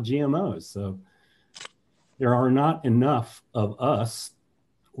 It's full of GMOs. So there are not enough of us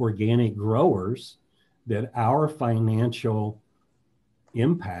organic growers that our financial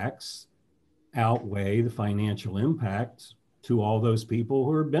impacts outweigh the financial impacts to all those people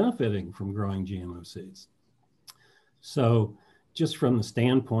who are benefiting from growing GMO seeds. So just from the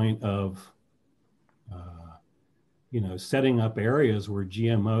standpoint of, setting up areas where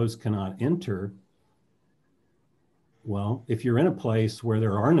GMOs cannot enter, well, if you're in a place where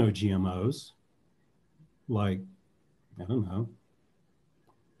there are no GMOs, like, I don't know,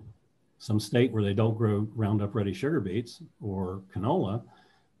 some state where they don't grow Roundup Ready sugar beets or canola,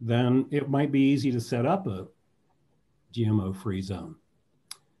 then it might be easy to set up a GMO-free zone.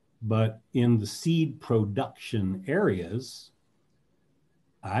 But in the seed production areas,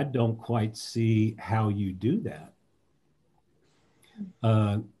 I don't quite see how you do that.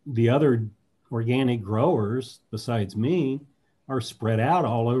 The other organic growers, besides me, are spread out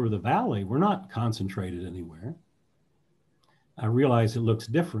all over the valley. We're not concentrated anywhere. I realize it looks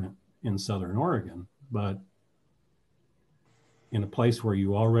different in Southern Oregon, but in a place where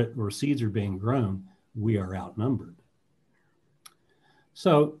where seeds are being grown, we are outnumbered.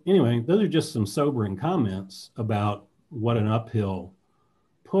 So anyway, those are just some sobering comments about what an uphill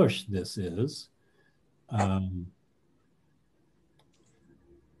push this is. I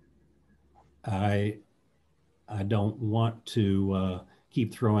don't want to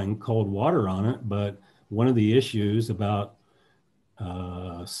keep throwing cold water on it, but one of the issues about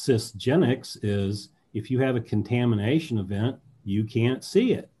cisgenics is if you have a contamination event, you can't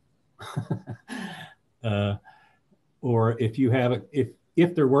see it. Or if you have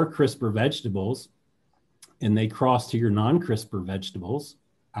if there were CRISPR vegetables and they cross to your non-CRISPR vegetables,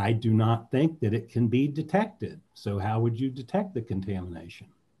 I do not think that it can be detected. So how would you detect the contamination?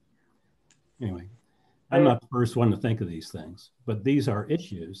 Anyway, I'm not the first one to think of these things, but these are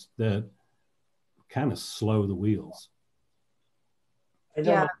issues that kind of slow the wheels. I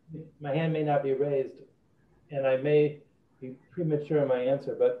know my hand may not be raised and I may be premature in my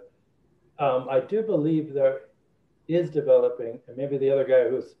answer, but I do believe there is developing, and maybe the other guy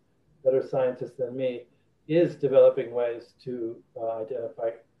who's a better scientist than me is developing ways to identify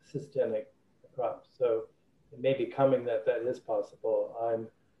cisgenic crops. So it may be coming that is possible. I'm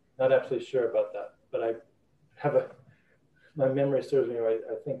not absolutely sure about that, but I have my memory serves me right.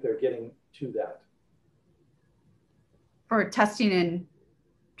 I think they're getting to that. For testing and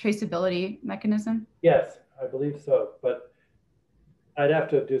traceability mechanism? Yes, I believe so, but I'd have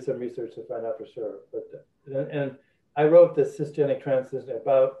to do some research to find out for sure. But and I wrote this cisgenic transition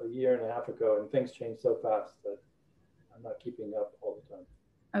about a year and a half ago, and things change so fast that I'm not keeping up all the time.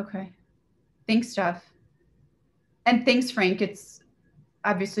 Okay. Thanks, Jeff. And thanks, Frank. It's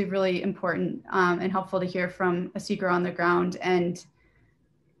obviously really important and helpful to hear from a seeker on the ground. And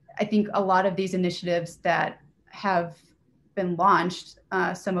I think a lot of these initiatives that have been launched,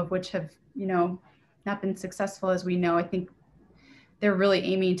 some of which have, not been successful, as we know, I think they're really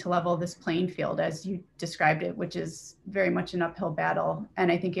aiming to level this playing field as you described it, which is very much an uphill battle.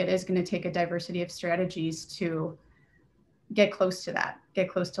 And I think it is going to take a diversity of strategies to get close to that, get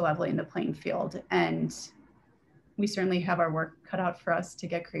close to leveling the playing field. And we certainly have our work cut out for us to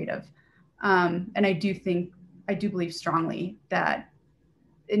get creative. And I do believe strongly that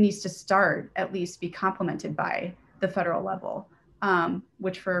it needs to start, at least be complemented by the federal level,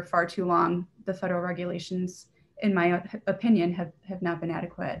 which for far too long, the federal regulations, in my opinion, have not been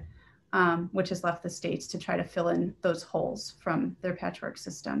adequate, which has left the states to try to fill in those holes from their patchwork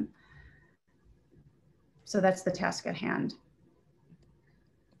system. So that's the task at hand.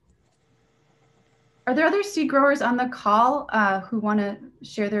 Are there other seed growers on the call who want to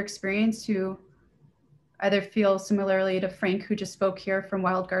share their experience, who either feel similarly to Frank, who just spoke here from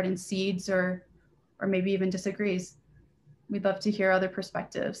Wild Garden Seeds, or maybe even disagrees? We'd love to hear other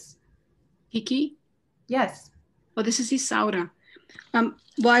perspectives. Kiki? Yes. Well, this is Isaura. Well,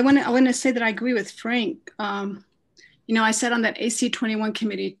 I want to say that I agree with Frank. I sat on that AC21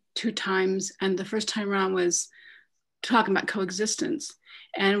 committee 2 times, and the first time around was talking about coexistence.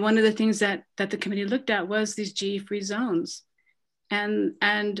 And one of the things that the committee looked at was these GE-free zones. And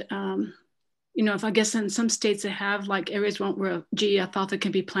if I guess in some states they have like areas where GE alfalfa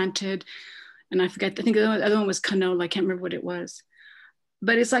can be planted. And I think the other one was canola. I can't remember what it was.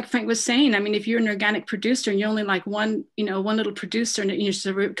 But it's like Frank was saying, I mean, if you're an organic producer and you're only like one little producer and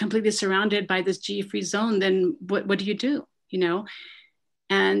you're completely surrounded by this GE-free zone, then what do you do,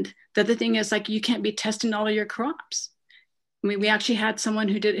 And the other thing is, like, you can't be testing all of your crops. I mean, we actually had someone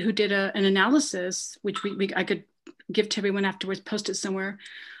who did an analysis, which I could give to everyone afterwards, post it somewhere,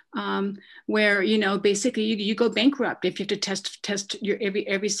 where, basically you go bankrupt if you have to test your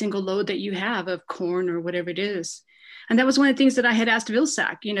every single load that you have of corn or whatever it is. And that was one of the things that I had asked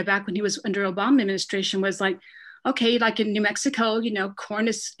Vilsack, back when he was under Obama administration, was like, okay, like in New Mexico,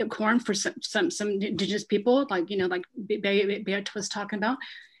 corn for some indigenous people, like Beatriz was talking about.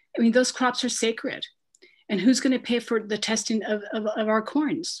 I mean, those crops are sacred. And who's going to pay for the testing of our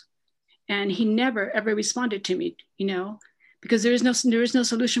corns? And he never, ever responded to me, because there is no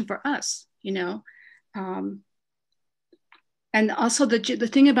solution for us, And also the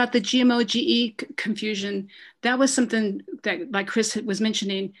thing about the GMO GE confusion, that was something that, like Chris was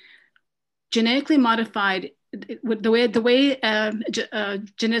mentioning, genetically modified. The way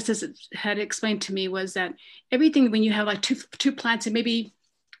geneticists had explained to me was that everything, when you have like two plants, and maybe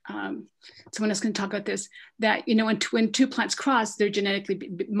someone else can talk about this, that when 2 plants cross, they're genetically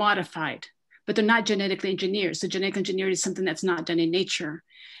modified, but they're not genetically engineered. So genetically engineered is something that's not done in nature.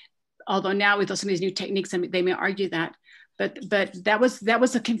 although now with some of these new techniques, they may argue that. But that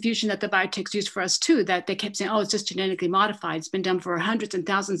was a confusion that the biotechs used for us too, that they kept saying, oh, it's just genetically modified. It's been done for hundreds and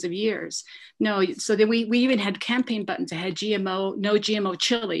thousands of years. No, so then we even had campaign buttons that had GMO, no GMO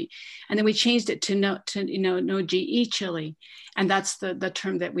chili. And then we changed it to no GE chili. And that's the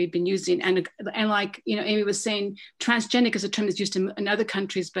term that we've been using. And like, Amy was saying, transgenic is a term that's used in other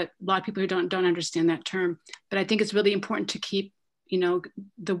countries, but a lot of people who don't understand that term. But I think it's really important to keep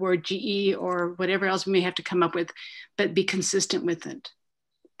the word GE or whatever else we may have to come up with, but be consistent with it.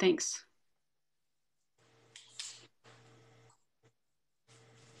 Thanks.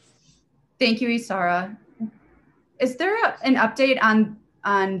 Thank you, Isara. Is there an update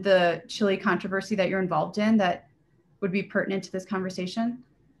on the chili controversy that you're involved in that would be pertinent to this conversation?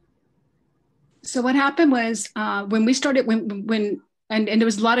 So what happened was when we started, and there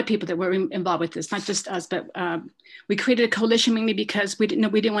was a lot of people that were involved with this, not just us, but we created a coalition mainly because we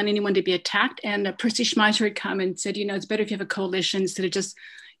didn't want anyone to be attacked. And Percy Schmeiser had come and said, it's better if you have a coalition instead of just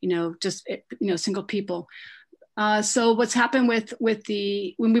single people. So what's happened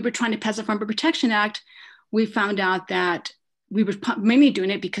when we were trying to pass the Farm Bill Protection Act, we found out that we were mainly doing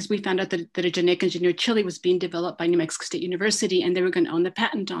it because we found out that a genetic engineered chili was being developed by New Mexico State University, and they were going to own the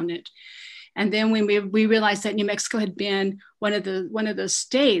patent on it. And then when we realized that New Mexico had been one of the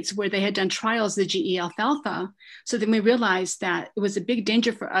states where they had done trials of the GE alfalfa, so then we realized that it was a big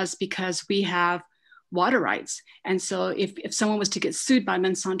danger for us because we have water rights. And so if someone was to get sued by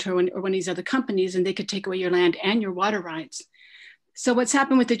Monsanto or one of these other companies, and they could take away your land and your water rights. So what's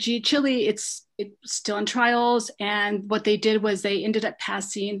happened with the GE chili, it's still in trials. And what they did was they ended up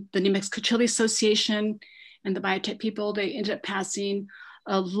passing, the New Mexico Chili Association and the biotech people, they ended up passing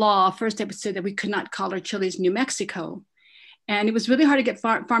a law. First, they said that we could not call our chilies New Mexico. And it was really hard to get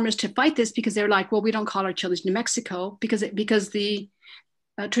farmers to fight this because they were like, well, we don't call our chilies New Mexico because the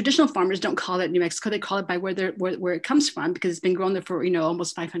traditional farmers don't call it New Mexico. They call it by where it comes from because it's been grown there for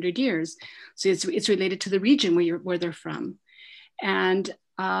almost 500 years. So it's related to the region where they're from. And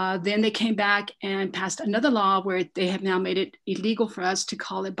then they came back and passed another law where they have now made it illegal for us to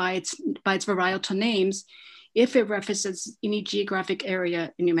call it by its varietal names if it references any geographic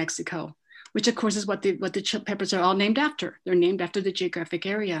area in New Mexico, which of course is what the chili peppers are all named after. They're named after the geographic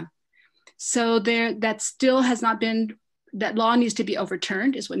area. So that still has not been, that law needs to be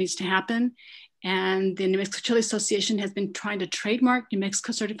overturned is what needs to happen. And the New Mexico Chili Association has been trying to trademark New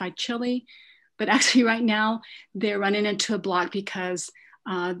Mexico certified chili, but actually right now they're running into a block because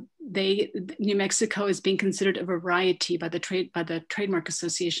New Mexico is being considered a variety by the Trademark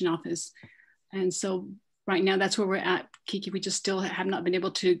Association office. And so right now, that's where we're at, Kiki. We just still have not been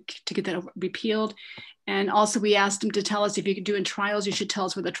able to get that repealed. And also we asked them to tell us if you could do in trials, you should tell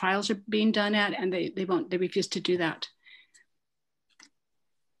us where the trials are being done at, and they won't, they refuse to do that.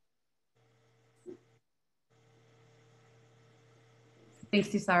 Thanks,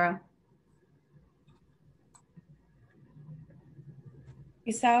 Isara.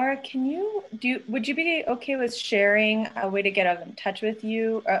 Isara, would you be okay with sharing a way to get in touch with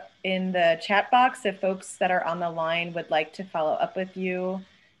you in the chat box if folks that are on the line would like to follow up with you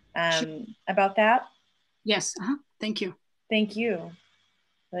about that? Yes, thank you. Thank you.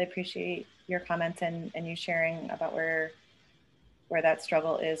 Really appreciate your comments and you sharing about where that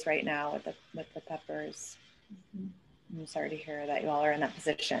struggle is right now with the peppers. I'm sorry to hear that you all are in that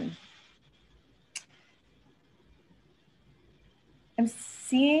position. I'm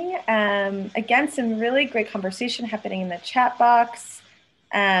seeing, again, some really great conversation happening in the chat box.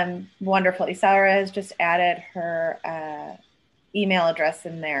 Wonderful. Isara has just added her email address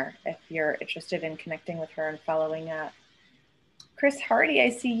in there if you're interested in connecting with her and following up. Chris Hardy, I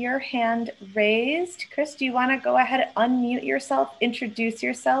see your hand raised. Chris, do you want to go ahead and unmute yourself, introduce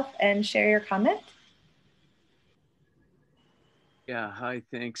yourself, and share your comment? Yeah, hi,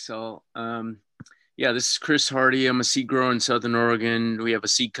 thanks all. Yeah, this is Chris Hardy. I'm a seed grower in Southern Oregon. We have a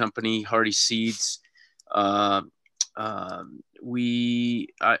seed company, Hardy Seeds. I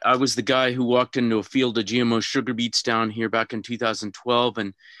was the guy who walked into a field of GMO sugar beets down here back in 2012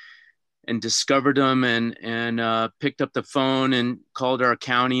 and discovered them and picked up the phone and called our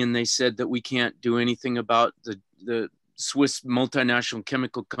county, and they said that we can't do anything about the Swiss multinational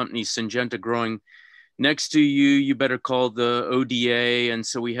chemical company Syngenta growing next to you. You better call the ODA. And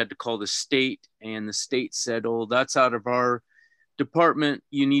so we had to call the state, and the state said, oh, that's out of our department.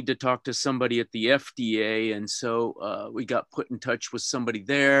 You need to talk to somebody at the FDA. And so we got put in touch with somebody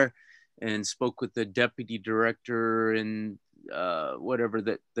there and spoke with the deputy director and whatever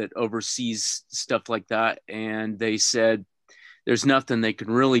that oversees stuff like that. And they said there's nothing they can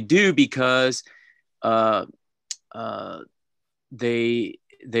really do because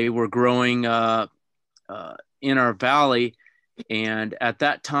they were growing in our valley. And at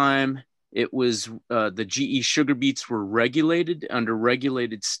that time, it was the GE sugar beets were regulated under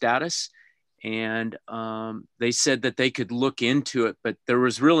regulated status. And they said that they could look into it, but there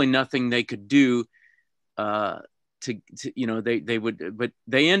was really nothing they could do to you know, they would, but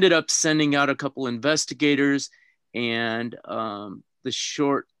they ended up sending out a couple investigators. And the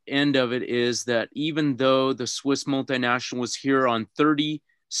short end of it is that even though the Swiss multinational was here on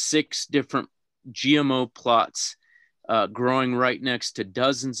 36 different GMO plots, growing right next to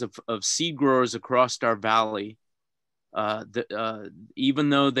dozens of seed growers across our valley, even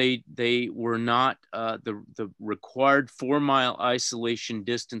though they were not the required 4-mile isolation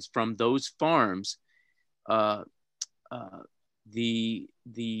distance from those farms, the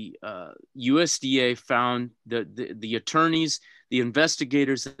USDA found the attorneys, the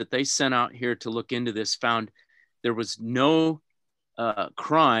investigators that they sent out here to look into this found there was no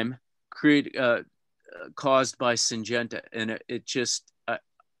crime caused by Syngenta, and it just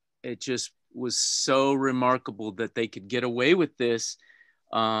was so remarkable that they could get away with this,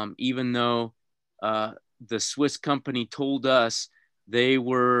 even though the Swiss company told us they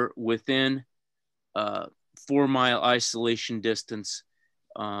were within 4-mile isolation distance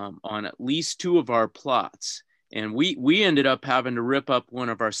on at least 2 of our plots. And we ended up having to rip up one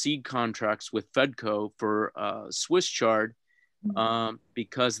of our seed contracts with Fedco for Swiss chard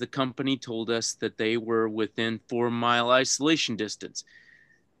because the company told us that they were within 4-mile isolation distance.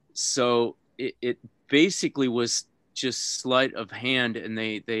 So it basically was just sleight of hand, and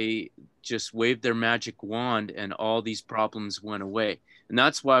they just waved their magic wand and all these problems went away. And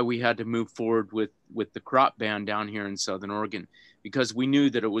that's why we had to move forward with the crop ban down here in Southern Oregon, because we knew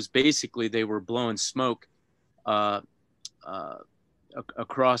that it was basically they were blowing smoke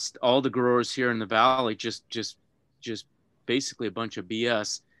across all the growers here in the valley, just basically a bunch of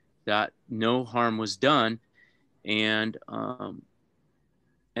BS, that no harm was done. And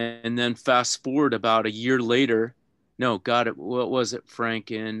then fast forward about a year later, what was it,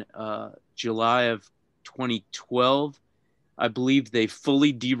 Frank? In July of 2012, I believe they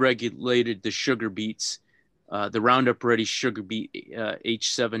fully deregulated the sugar beets, the Roundup Ready sugar beet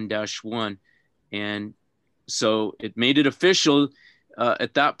H7-1. And so it made it official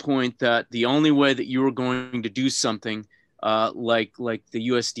at that point that the only way that you were going to do something like the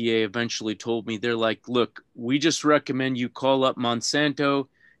USDA eventually told me, they're like, look, we just recommend you call up Monsanto,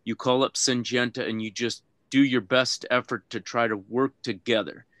 you call up Syngenta, and you just do your best effort to try to work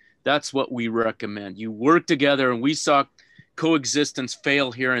together. That's what we recommend. You work together. And we saw coexistence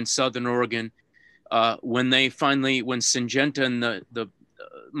fail here in Southern Oregon when Syngenta and the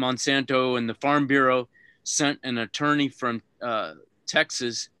Monsanto and the Farm Bureau sent an attorney from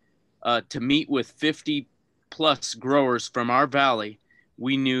Texas to meet with 50 plus growers from our valley.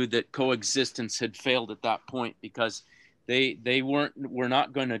 We knew that coexistence had failed at that point, because they were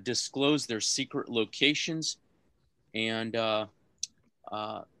not going to disclose their secret locations, and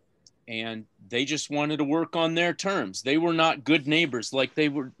they just wanted to work on their terms. They were not good neighbors like they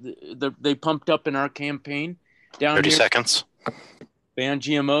pumped up in our campaign down 30 here. seconds. Ban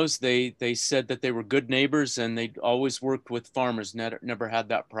GMOs. They said that they were good neighbors and they always worked with farmers. Never had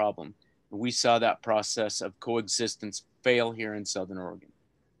that problem. We saw that process of coexistence fail here in Southern Oregon.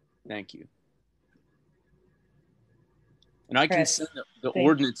 Thank you. And I can send the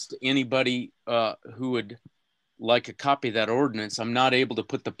ordinance to anybody who would like a copy of that ordinance. I'm not able to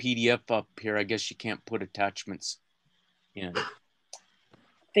put the PDF up here. I guess you can't put attachments in.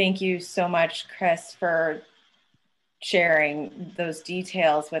 Thank you so much, Chris, for sharing those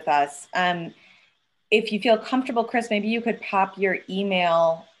details with us. If you feel comfortable, Chris, maybe you could pop your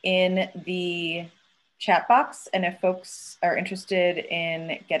email in the chat box. And if folks are interested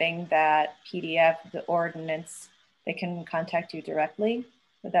in getting that PDF, the ordinance, they can contact you directly.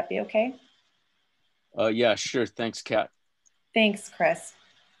 Would that be okay? Yeah, sure. Thanks, Kat. Thanks, Chris.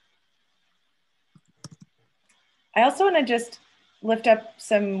 I also want to just lift up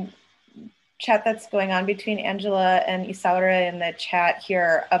some chat that's going on between Angela and Isaura in the chat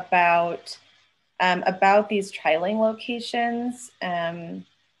here about these trialing locations.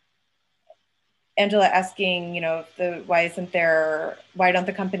 Angela asking, why don't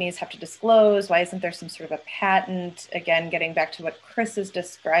the companies have to disclose? Why isn't there some sort of a patent? Again, getting back to what Chris is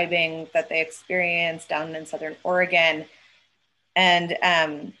describing that they experienced down in Southern Oregon. And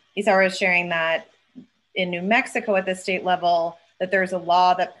Isaura is sharing that in New Mexico at the state level, that there's a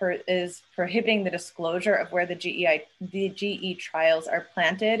law that is prohibiting the disclosure of where the GE trials are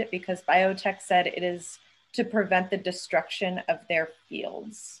planted, because biotech said it is to prevent the destruction of their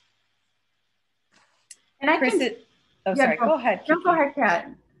fields. And Oh, sorry, go ahead. No, go ahead, Kat.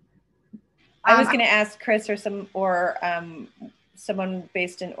 I was going to ask Chris or someone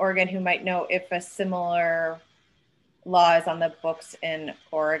based in Oregon who might know if a similar law is on the books in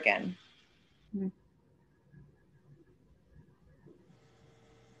Oregon.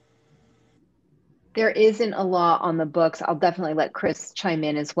 There isn't a law on the books. I'll definitely let Chris chime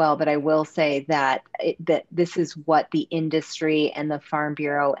in as well, but I will say that that this is what the industry and the Farm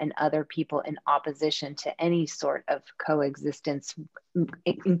Bureau and other people in opposition to any sort of coexistence,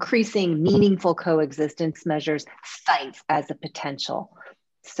 increasing meaningful coexistence measures, cites as a potential.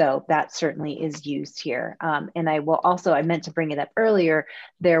 So that certainly is used here. And I will also, I meant to bring it up earlier,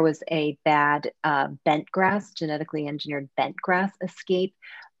 there was a bad bent grass, genetically engineered bent grass escape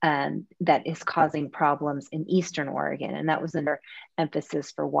that is causing problems in Eastern Oregon. And that was under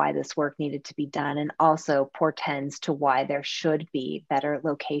emphasis for why this work needed to be done, and also portends to why there should be better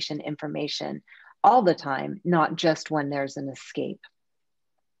location information all the time, not just when there's an escape.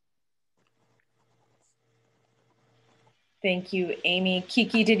 Thank you, Amy.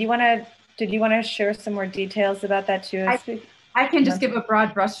 Kiki, did you want to share some more details about that too? I can just give a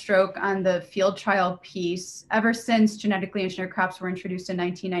broad brushstroke on the field trial piece. Ever since genetically engineered crops were introduced in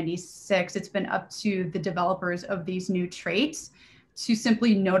 1996, it's been up to the developers of these new traits to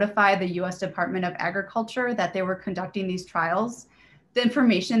simply notify the U.S. Department of Agriculture that they were conducting these trials. The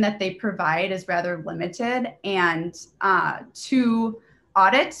information that they provide is rather limited, and two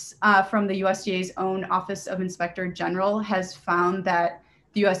audits from the USDA's own Office of Inspector General has found that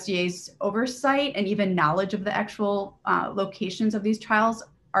the USDA's oversight and even knowledge of the actual locations of these trials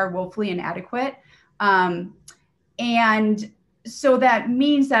are woefully inadequate. And so that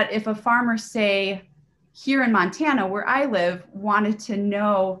means that if a farmer, say, here in Montana, where I live, wanted to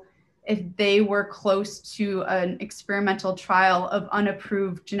know if they were close to an experimental trial of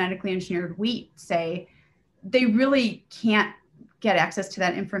unapproved genetically engineered wheat, say, they really can't get access to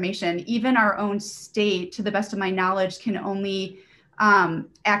that information. Even our own state, to the best of my knowledge, can only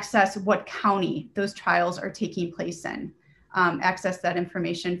access what county those trials are taking place in, access that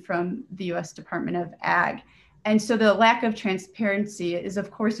information from the U.S. Department of Ag. And so the lack of transparency is, of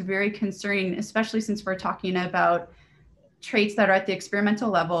course, very concerning, especially since we're talking about traits that are at the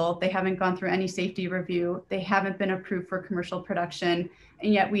experimental level. They haven't gone through any safety review. They haven't been approved for commercial production.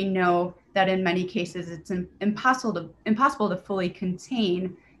 And yet we know that in many cases, it's impossible to fully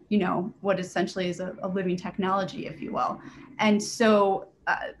contain, you know, what essentially is a living technology, if you will. And so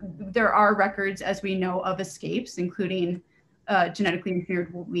there are records, as we know, of escapes, including genetically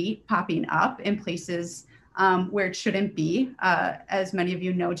engineered wheat popping up in places where it shouldn't be. As many of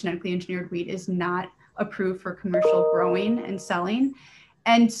you know, genetically engineered wheat is not approved for commercial growing and selling.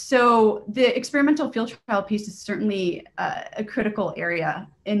 And so the experimental field trial piece is certainly a critical area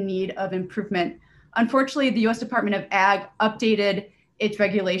in need of improvement. Unfortunately, the US Department of Ag updated its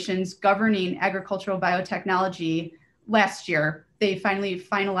regulations governing agricultural biotechnology last year. They finally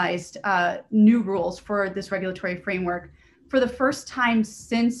finalized new rules for this regulatory framework for the first time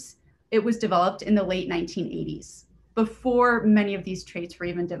since it was developed in the late 1980s, before many of these traits were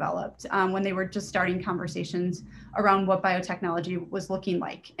even developed, when they were just starting conversations around what biotechnology was looking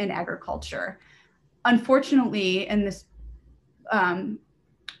like in agriculture. Unfortunately, and this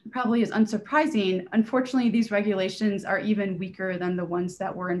probably is unsurprising, unfortunately, these regulations are even weaker than the ones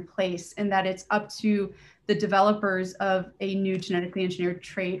that were in place, in that it's up to the developers of a new genetically engineered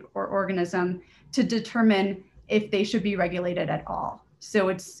trait or organism to determine if they should be regulated at all. So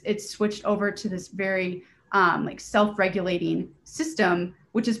it's switched over to this very like self-regulating system,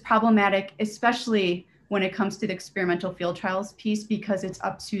 which is problematic, especially when it comes to the experimental field trials piece, because it's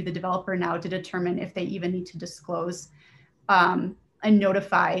up to the developer now to determine if they even need to disclose and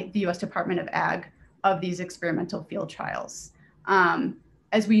notify the US Department of Ag of these experimental field trials.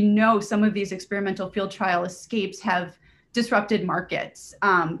 As we know, some of these experimental field trial escapes have disrupted markets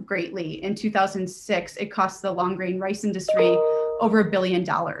greatly. In 2006, it cost the long grain rice industry over $1 billion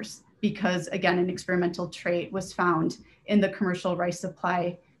because, again, an experimental trait was found in the commercial rice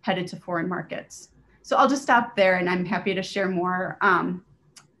supply headed to foreign markets. So I'll just stop there, and I'm happy to share more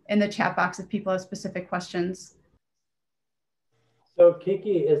in the chat box if people have specific questions. So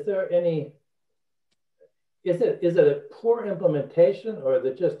Kiki, is there any, is it a poor implementation, or is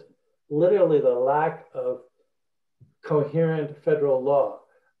it just literally the lack of coherent federal law?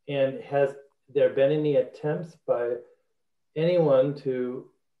 And has there been any attempts by anyone to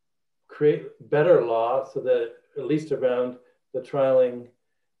create better law so that, at least around the trialing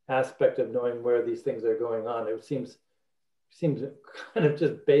aspect of knowing where these things are going on? It seems kind of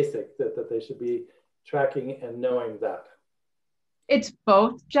just basic that they should be tracking and knowing that. It's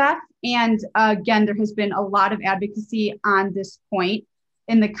both, Jeff. And again, there has been a lot of advocacy on this point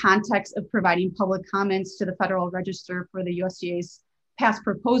in the context of providing public comments to the Federal Register for the USDA's past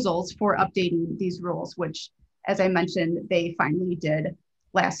proposals for updating these rules, which, as I mentioned, they finally did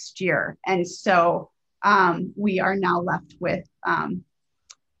last year. And so we are now left with,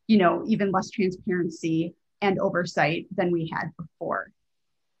 even less transparency and oversight than we had before.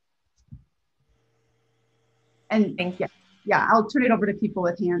 And yeah, I'll turn it over to people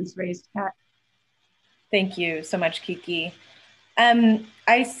with hands raised, Kat. Thank you so much, Kiki.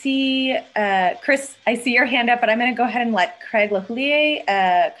 I see, Chris, I see your hand up, but I'm going to go ahead and let Craig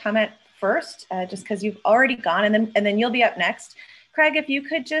LaHoulier comment first, just because you've already gone, and then you'll be up next. Craig, if you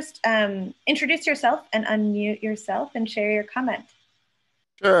could just introduce yourself and unmute yourself and share your comment.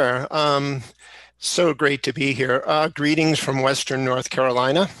 Sure. So great to be here. Greetings from Western North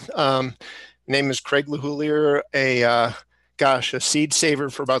Carolina. Name is Craig LaHoulier, a seed saver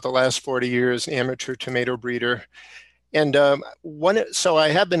for about the last 40 years, amateur tomato breeder. And so I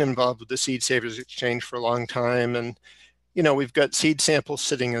have been involved with the Seed Savers Exchange for a long time. And, we've got seed samples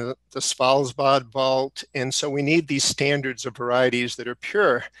sitting in the Svalbard vault. And so we need these standards of varieties that are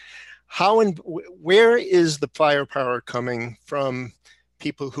pure. Where is the firepower coming from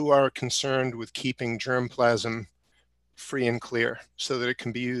people who are concerned with keeping germplasm free and clear so that it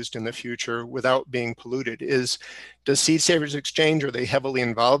can be used in the future without being polluted? Does Seed Savers Exchange, are they heavily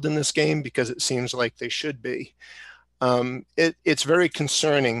involved in this game? Because it seems like they should be. It's very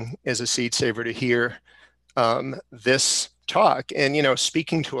concerning as a seed saver to hear this talk. And,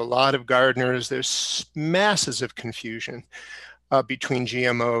 speaking to a lot of gardeners, there's masses of confusion between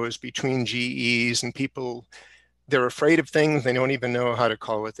GMOs, between GEs, and people, they're afraid of things. They don't even know how to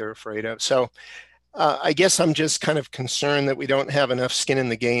call what they're afraid of. So I guess I'm just kind of concerned that we don't have enough skin in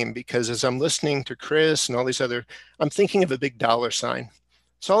the game, because as I'm listening to Chris and all these I'm thinking of a big dollar sign.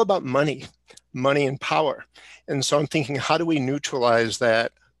 It's all about money and power. And so I'm thinking, how do we neutralize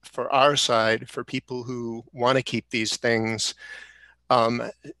that for our side, for people who want to keep these things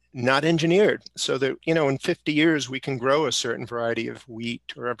not engineered, so that, in 50 years, we can grow a certain variety of wheat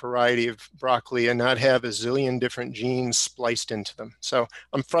or a variety of broccoli and not have a zillion different genes spliced into them. So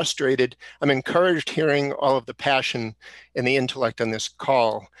I'm frustrated. I'm encouraged hearing all of the passion and the intellect on this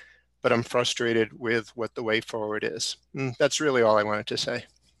call, but I'm frustrated with what the way forward is. That's really all I wanted to say.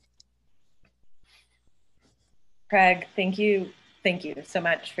 Craig, thank you. Thank you so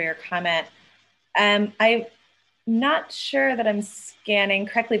much for your comment. I'm not sure that I'm scanning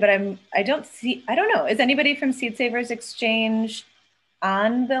correctly, but I don't know. Is anybody from Seed Savers Exchange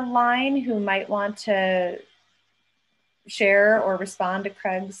on the line who might want to share or respond to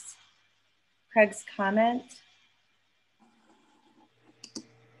Craig's comment?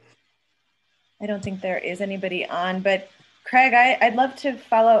 I don't think there is anybody on, but Craig, I'd love to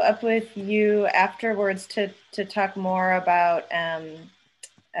follow up with you afterwards to talk more about,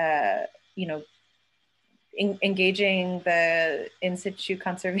 engaging the in situ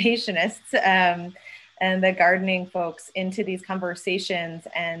conservationists and the gardening folks into these conversations,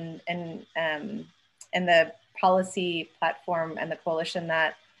 and the policy platform and the coalition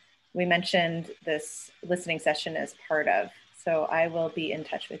that we mentioned this listening session as part of. So I will be in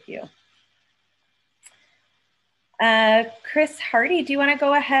touch with you. Chris Hardy, do you want to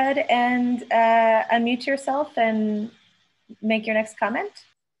go ahead and unmute yourself and make your next comment?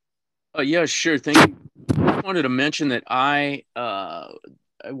 Yeah, sure. Thank you. I wanted to mention that I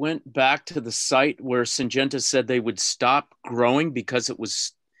went back to the site where Syngenta said they would stop growing because it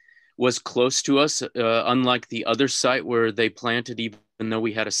was close to us, unlike the other site where they planted even though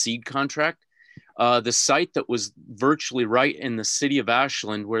we had a seed contract. The site that was virtually right in the city of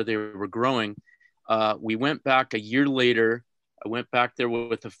Ashland where they were growing, we went back a year later. I went back there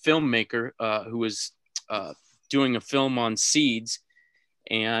with a filmmaker who was doing a film on seeds.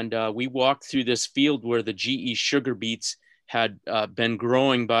 And we walked through this field where the GE sugar beets had been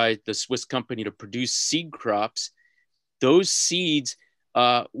growing by the Swiss company to produce seed crops. Those seeds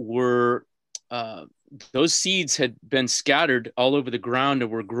had been scattered all over the ground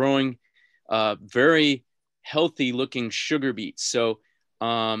and were growing very healthy looking sugar beets. So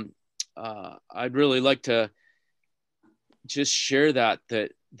I'd really like to just share that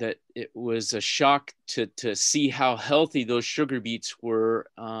it was a shock to see how healthy those sugar beets were.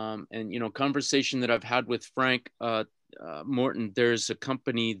 And, conversation that I've had with Frank Morton, there's a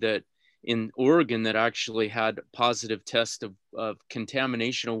company that in Oregon that actually had a positive test of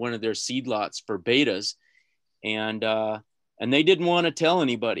contamination of one of their seed lots for betas. And they didn't want to tell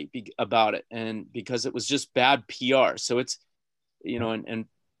anybody about it, and because it was just bad PR. So it's,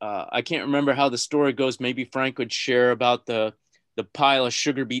 I can't remember how the story goes. Maybe Frank would share about the the pile of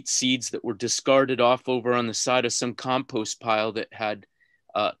sugar beet seeds that were discarded off over on the side of some compost pile that had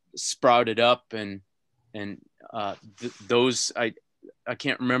sprouted up, and those I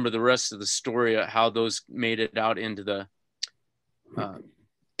can't remember the rest of the story of how those made it out into the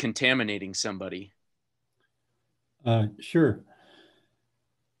contaminating somebody. Sure.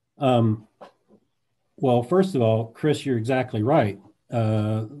 Well, first of all, Chris, you're exactly right.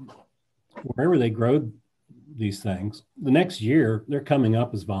 Wherever they grow these things, the next year they're coming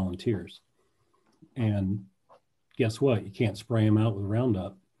up as volunteers. And guess what? You can't spray them out with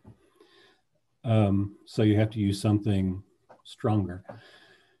Roundup. So you have to use something stronger.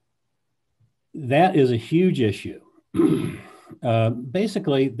 That is a huge issue.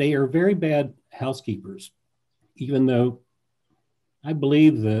 Basically, they are very bad housekeepers, even though I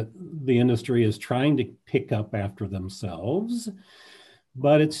believe that the industry is trying to pick up after themselves,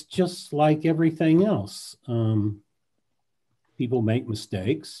 but it's just like everything else. People make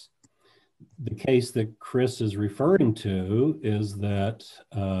mistakes. The case that Chris is referring to is that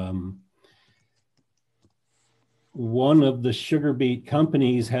one of the sugar beet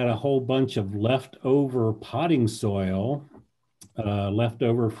companies had a whole bunch of leftover potting soil left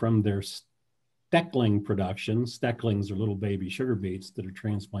over from their steckling production. Stecklings are little baby sugar beets that are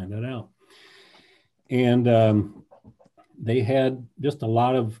transplanted out. And they had just a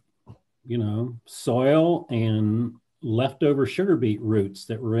lot of, soil and leftover sugar beet roots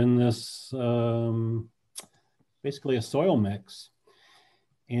that were in this, basically a soil mix.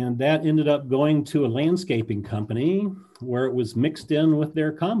 And that ended up going to a landscaping company where it was mixed in with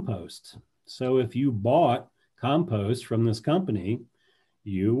their compost. So if you bought compost from this company,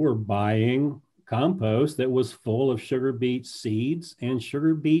 you were buying compost that was full of sugar beet seeds and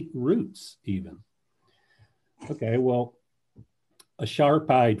sugar beet roots even. Okay, well, a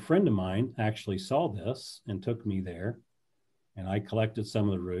sharp-eyed friend of mine actually saw this and took me there, and I collected some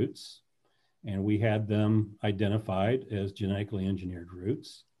of the roots, and we had them identified as genetically engineered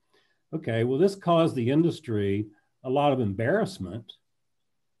roots. Okay, well, this caused the industry a lot of embarrassment,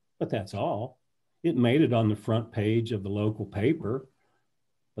 but that's all. It made it on the front page of the local paper,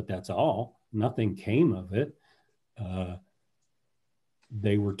 but that's all. Nothing came of it.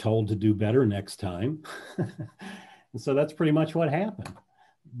 They were told to do better next time. And so that's pretty much what happened.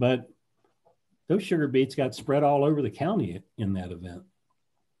 But those sugar beets got spread all over the county in that event.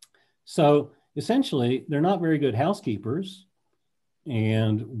 So essentially, they're not very good housekeepers.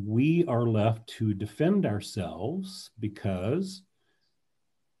 And we are left to defend ourselves because,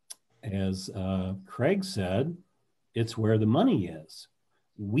 as Craig said, it's where the money is.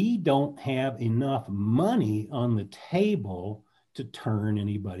 We don't have enough money on the table to turn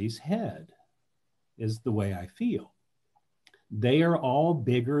anybody's head, is the way I feel. They are all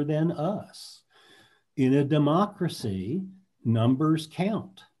bigger than us. In a democracy, numbers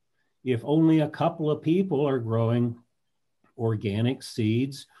count. If only a couple of people are growing organic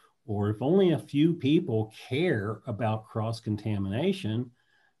seeds, or if only a few people care about cross-contamination,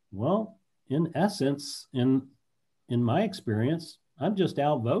 well, in essence, in my experience, I'm just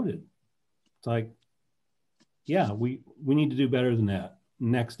outvoted. It's like, yeah, we need to do better than that.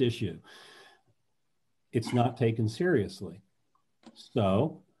 Next issue. It's not taken seriously.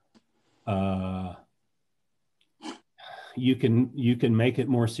 So you can make it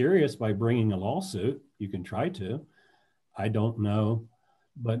more serious by bringing a lawsuit. You can try to. I don't know,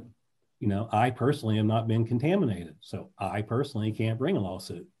 but I personally have not been contaminated, so I personally can't bring a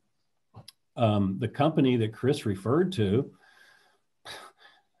lawsuit. The company that Chris referred to,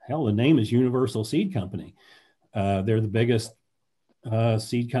 hell, the name is Universal Seed Company. They're the biggest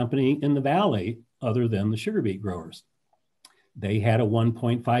seed company in the valley other than the sugar beet growers. They had a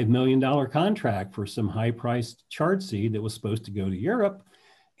 $1.5 million contract for some high-priced chard seed that was supposed to go to Europe.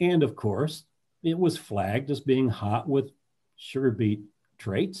 And of course, it was flagged as being hot with sugar beet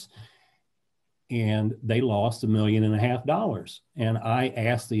traits. And they lost $1.5 million. And I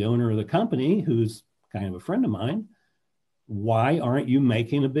asked the owner of the company, who's kind of a friend of mine, why aren't you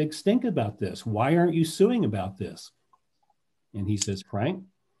making a big stink about this? Why aren't you suing about this? And he says, Frank,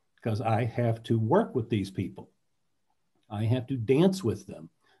 because I have to work with these people. I have to dance with them.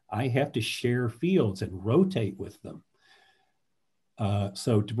 I have to share fields and rotate with them.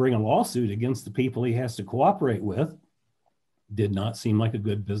 So to bring a lawsuit against the people he has to cooperate with did not seem like a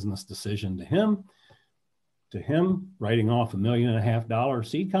good business decision to him. To him, writing off $1.5 million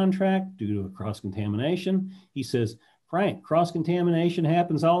seed contract due to a cross-contamination, he says, Frank, cross-contamination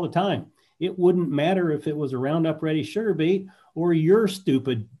happens all the time. It wouldn't matter if it was a Roundup Ready sugar beet or your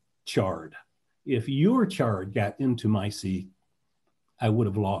stupid chard. If your chard got into my seed, I would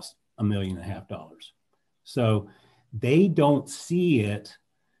have lost $1.5 million. So They don't see it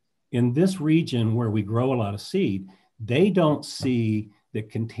in this region where we grow a lot of seed. They don't see that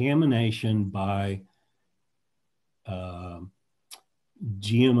contamination by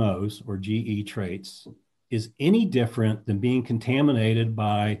GMOs or GE traits is any different than being contaminated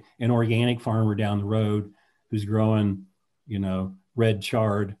by an organic farmer down the road who's growing, you know, red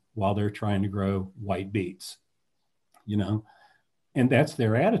chard while they're trying to grow white beets, you know, and that's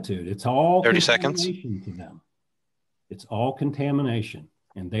their attitude. It's all 30 seconds to them. It's all contamination,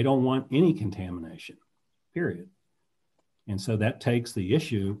 and they don't want any contamination, period. And so that takes the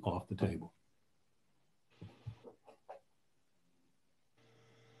issue off the table.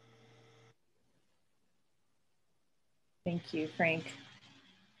 Thank you, Frank,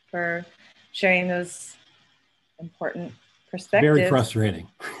 for sharing those important perspectives. Very frustrating.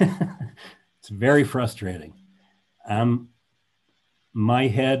 It's very frustrating. My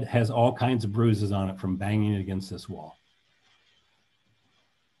head has all kinds of bruises on it from banging it against this wall.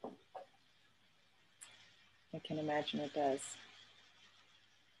 I can imagine it does.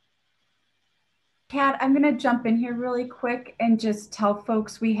 Kat, I'm going to jump in here really quick and just tell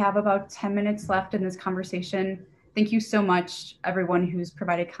folks we have about 10 minutes left in this conversation. Thank you so much, everyone who's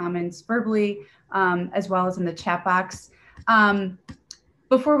provided comments verbally, as well as in the chat box.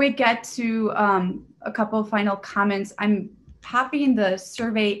 Before we get to a couple of final comments, I'm popping the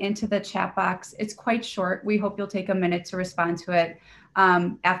survey into the chat box. It's quite short. We hope you'll take a minute to respond to it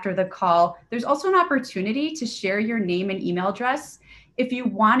after the call. There's also an opportunity to share your name and email address if you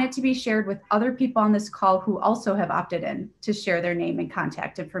want it to be shared with other people on this call who also have opted in to share their name and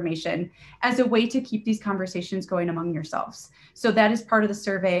contact information as a way to keep these conversations going among yourselves. So that is part of the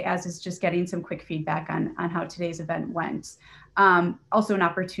survey, as is just getting some quick feedback on how today's event went. Also an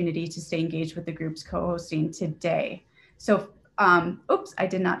opportunity to stay engaged with the groups co-hosting today. So, oops, I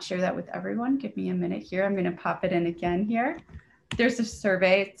did not share that with everyone. Give me a minute here. I'm going to pop it in again here. There's a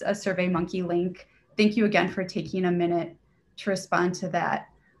survey, it's a SurveyMonkey link. Thank you again for taking a minute to respond to that.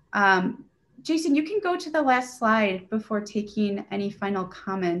 Jason, you can go to the last slide before taking any final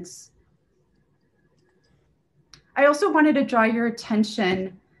comments. I also wanted to draw your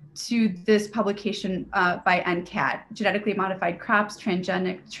attention to this publication by NCAT, Genetically Modified Crops,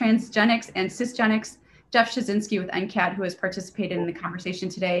 Transgenics, and Cisgenics. Jeff Shazinski with NCAT, who has participated in the conversation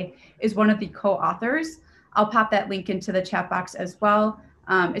today, is one of the co-authors. I'll pop that link into the chat box as well.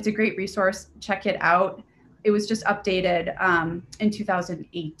 It's a great resource. Check it out. It was just updated in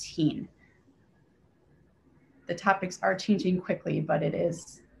 2018. The topics are changing quickly, but it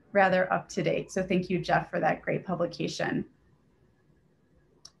is rather up to date. So thank you, Jeff, for that great publication.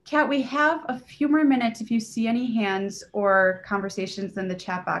 Kat, we have a few more minutes if you see any hands or conversations in the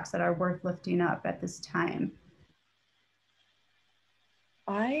chat box that are worth lifting up at this time.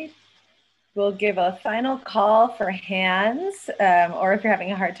 I will give a final call for hands, or if you're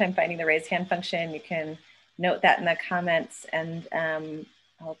having a hard time finding the raise hand function, you can note that in the comments and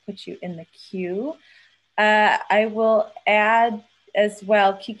I'll put you in the queue. I will add as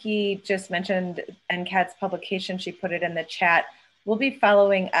well, Kiki just mentioned NCAT's publication, she put it in the chat. We'll be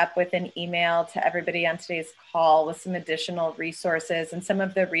following up with an email to everybody on today's call with some additional resources and some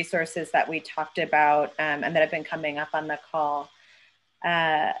of the resources that we talked about and that have been coming up on the call.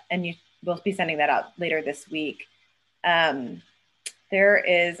 And we'll be sending that out later this week. I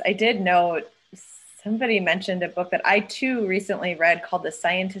did note, somebody mentioned a book that I too recently read called The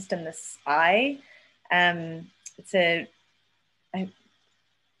Scientist and the Spy.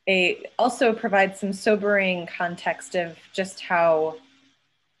 It also provides some sobering context of just how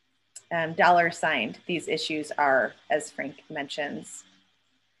dollar-signed these issues are, as Frank mentions.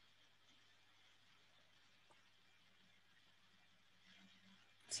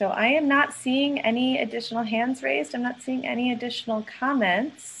 So I am not seeing any additional hands raised. I'm not seeing any additional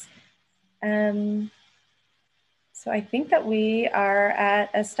comments. So I think that we are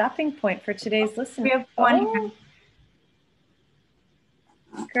at a stopping point for today's listening. We have one.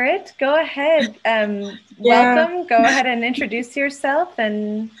 Great, go ahead. Welcome, go ahead and introduce yourself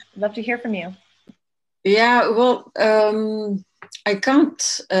and love to hear from you. Yeah, well, I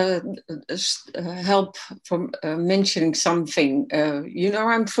can't help from mentioning something. You know,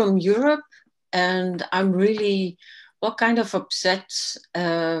 I'm from Europe and I'm really kind of upset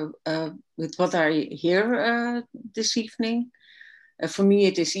with what I hear this evening. For me,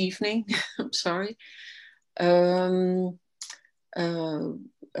 it is evening, I'm sorry.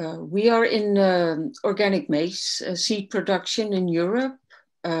 We are in organic maize seed production in Europe,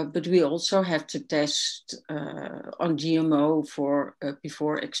 but we also have to test on GMO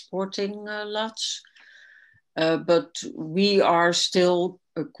before exporting lots. But we are still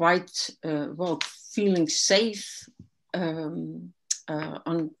quite feeling safe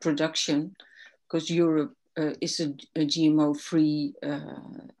on production, because Europe is a GMO-free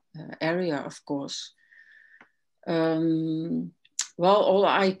area, of course. Well, all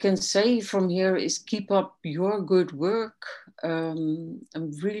I can say from here is keep up your good work. I'm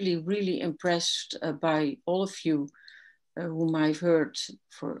really, really impressed by all of you whom I've heard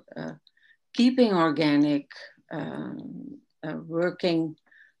for keeping organic, working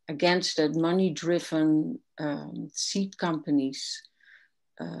against that money-driven seed companies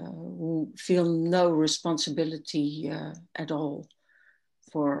who feel no responsibility at all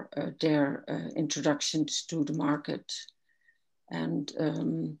for their introductions to the market. And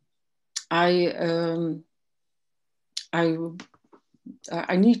I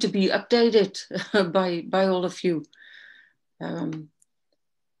need to be updated by all of you. I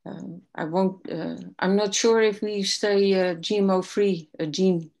won't. I'm not sure if we stay GMO-free,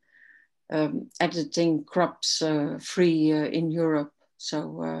 gene editing crops free in Europe.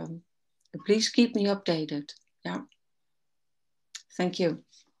 So please keep me updated. Yeah. Thank you.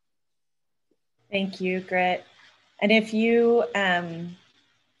 Thank you, Grit. And if you,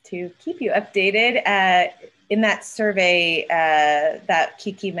 to keep you updated, in that survey that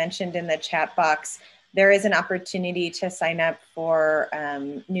Kiki mentioned in the chat box, there is an opportunity to sign up for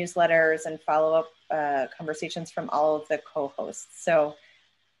newsletters and follow-up conversations from all of the co-hosts. So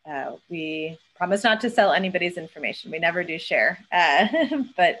we promise not to sell anybody's information. We never do share,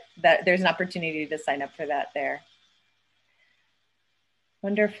 but there's an opportunity to sign up for that there.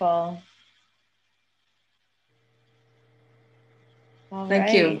 Wonderful. All Thank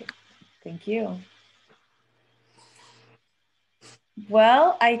right. you. Thank you.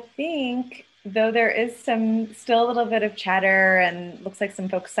 Well, I think, though there is still a little bit of chatter and looks like some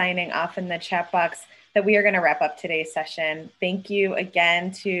folks signing off in the chat box, that we are going to wrap up today's session. Thank you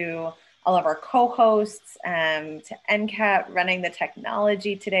again to all of our co-hosts, to NCAT running the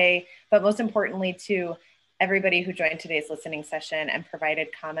technology today, but most importantly to everybody who joined today's listening session and provided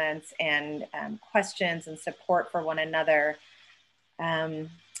comments and questions and support for one another. I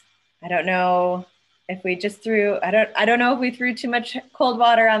don't know if we just threw, I don't know if we threw too much cold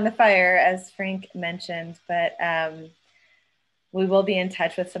water on the fire, as Frank mentioned, but we will be in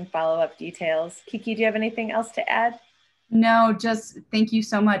touch with some follow-up details. Kiki, do you have anything else to add? No, just thank you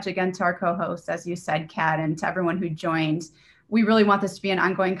so much again to our co-hosts, as you said, Kat, and to everyone who joined. We really want this to be an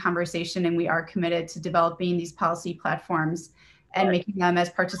ongoing conversation, and we are committed to developing these policy platforms and making them as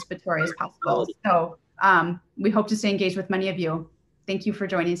participatory as possible. So we hope to stay engaged with many of you. Thank you for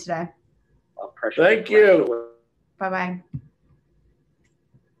joining today. Thank you. Bye-bye.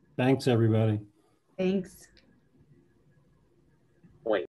 Thanks, everybody. Thanks.